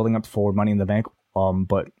something that they're building up for Money in the Bank,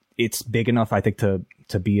 but it's big enough, I think, to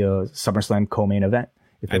be a SummerSlam co-main event.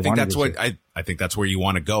 I think that's what I think that's where you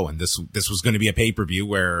want to go. And this was going to be a pay-per-view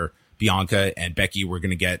where Bianca and Becky were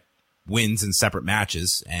going to get wins in separate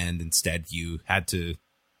matches, and instead you had to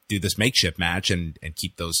do this makeshift match and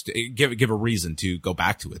keep those, give a reason to go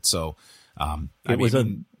back to it. So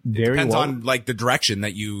it depends on like the direction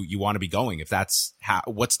that you want to be going. If that's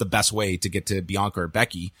what's the best way to get to Bianca or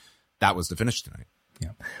Becky, that was the finish tonight.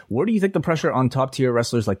 Yeah. Where do you think the pressure on top tier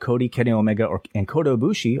wrestlers like Cody, Kenny Omega, and Kota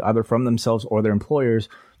Ibushi, either from themselves or their employers,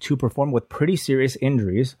 to perform with pretty serious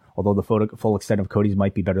injuries, although the full extent of Cody's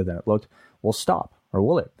might be better than it looked, will stop, or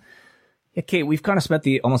will it? Yeah, Kate, we've kind of spent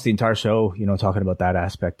almost the entire show, you know, talking about that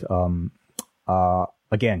aspect.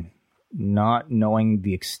 Again, not knowing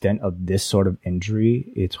the extent of this sort of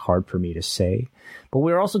injury, it's hard for me to say. But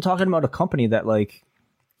we're also talking about a company that, like,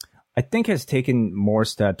 I think has taken more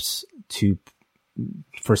steps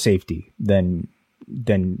for safety than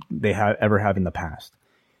they ever have in the past.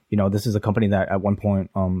 You know, this is a company that at one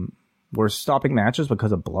point were stopping matches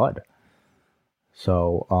because of blood.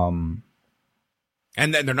 So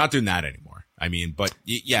and then they're not doing that anymore. I mean, but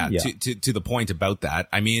yeah. To the point about that,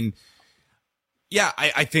 I mean, yeah,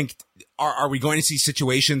 I think are we going to see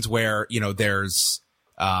situations where, you know, there's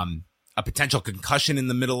a potential concussion in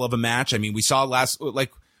the middle of a match? I mean, we saw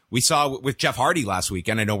with Jeff Hardy last week,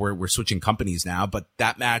 and I know we're switching companies now, but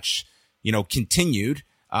that match, you know, continued.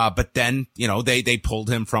 But then, you know, they pulled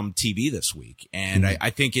him from TV this week. And I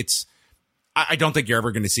think I don't think you're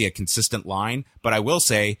ever going to see a consistent line, but I will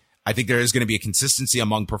say, I think there is going to be a consistency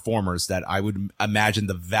among performers that I would imagine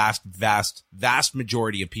the vast, vast, vast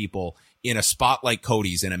majority of people in a spot like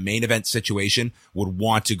Cody's in a main event situation would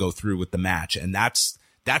want to go through with the match. And that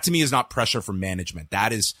to me is not pressure from management.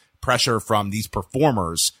 That is pressure from these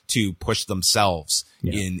performers to push themselves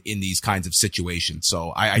in these kinds of situations.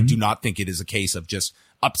 So I do not think it is a case of just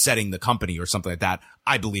upsetting the company or something like that.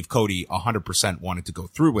 I believe Cody 100% wanted to go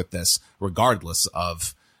through with this regardless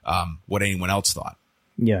of what anyone else thought.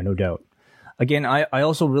 Yeah, no doubt. Again, I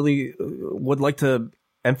also really would like to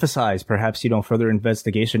emphasize perhaps, further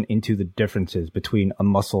investigation into the differences between a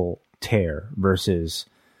muscle tear versus,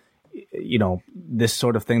 this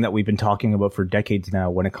sort of thing that we've been talking about for decades now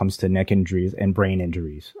when it comes to neck injuries and brain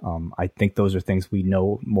injuries. I think those are things we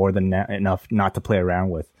know more than enough not to play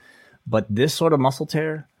around with. But this sort of muscle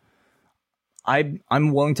tear, I'm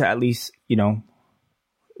willing to at least,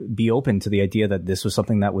 be open to the idea that this was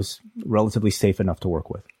something that was relatively safe enough to work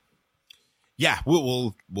with. Yeah,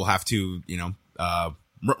 we'll have to,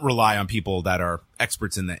 rely on people that are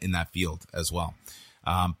experts in that field as well.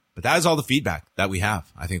 But that is all the feedback that we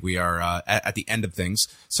have. I think we are at the end of things.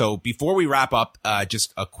 So before we wrap up,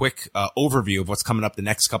 just a quick overview of what's coming up the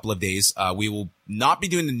next couple of days. We will not be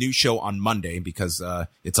doing the new show on Monday because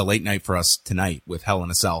it's a late night for us tonight with Hell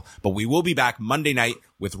in a Cell. But we will be back Monday night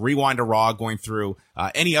with Rewind to Raw, going through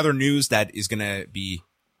any other news that is going to be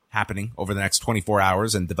happening over the next 24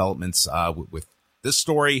 hours and developments with this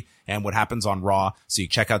story and what happens on Raw. So you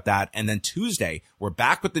check out that. And then Tuesday, we're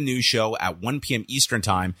back with the news show at 1 p.m. Eastern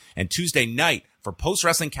time. And Tuesday night, for Post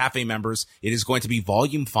Wrestling Cafe members, it is going to be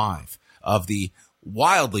Volume 5 of the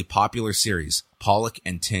wildly popular series, Pollock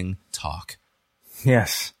and Ting Talk.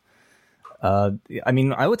 Yes. I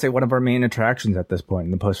would say one of our main attractions at this point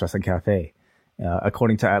in the Post Wrestling Cafe,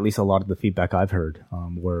 according to at least a lot of the feedback I've heard,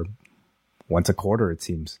 where once a quarter, it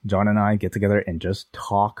seems, John and I get together and just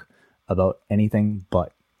talk about anything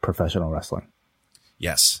but professional wrestling.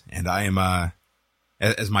 Yes. And I am,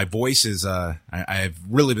 as my voice is, I've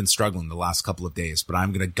really been struggling the last couple of days, but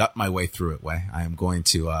I'm going to gut my way through it. I am going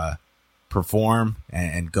to perform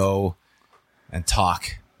and go and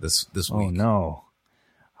talk this week. Oh, no.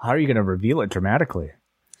 How are you going to reveal it dramatically?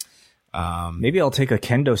 Maybe I'll take a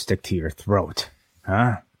kendo stick to your throat.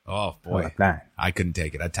 Huh? Oh, boy. Like that. I couldn't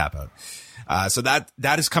take it. I'd tap out. So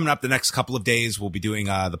that is coming up the next couple of days. We'll be doing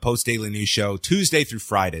the Post Daily News show Tuesday through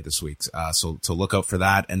Friday this week. So look out for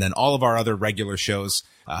that. And then all of our other regular shows,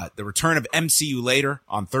 the return of MCU Later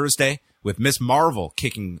on Thursday with Miss Marvel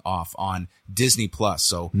kicking off on Disney Plus.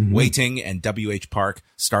 So Wei Ting and WH Park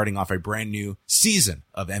starting off a brand new season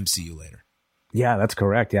of MCU Later. Yeah, that's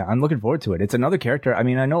correct. Yeah, I'm looking forward to it. It's another character. I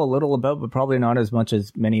know a little about, but probably not as much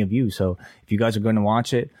as many of you. So if you guys are going to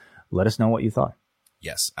watch it, let us know what you thought.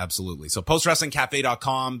 Yes, absolutely. So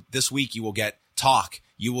postwrestlingcafe.com. This week you will get Talk.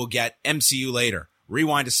 You will get MCU Later,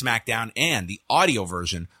 Rewind to SmackDown, and the audio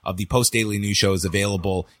version of the Post Daily News show is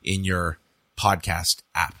available in your podcast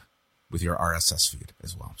app with your RSS feed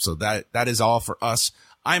as well. So that is all for us.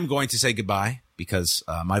 I'm going to say goodbye because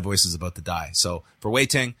my voice is about to die. So for Wei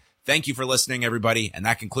Ting, thank you for listening, everybody. And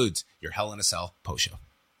that concludes your Hell in a Cell post show.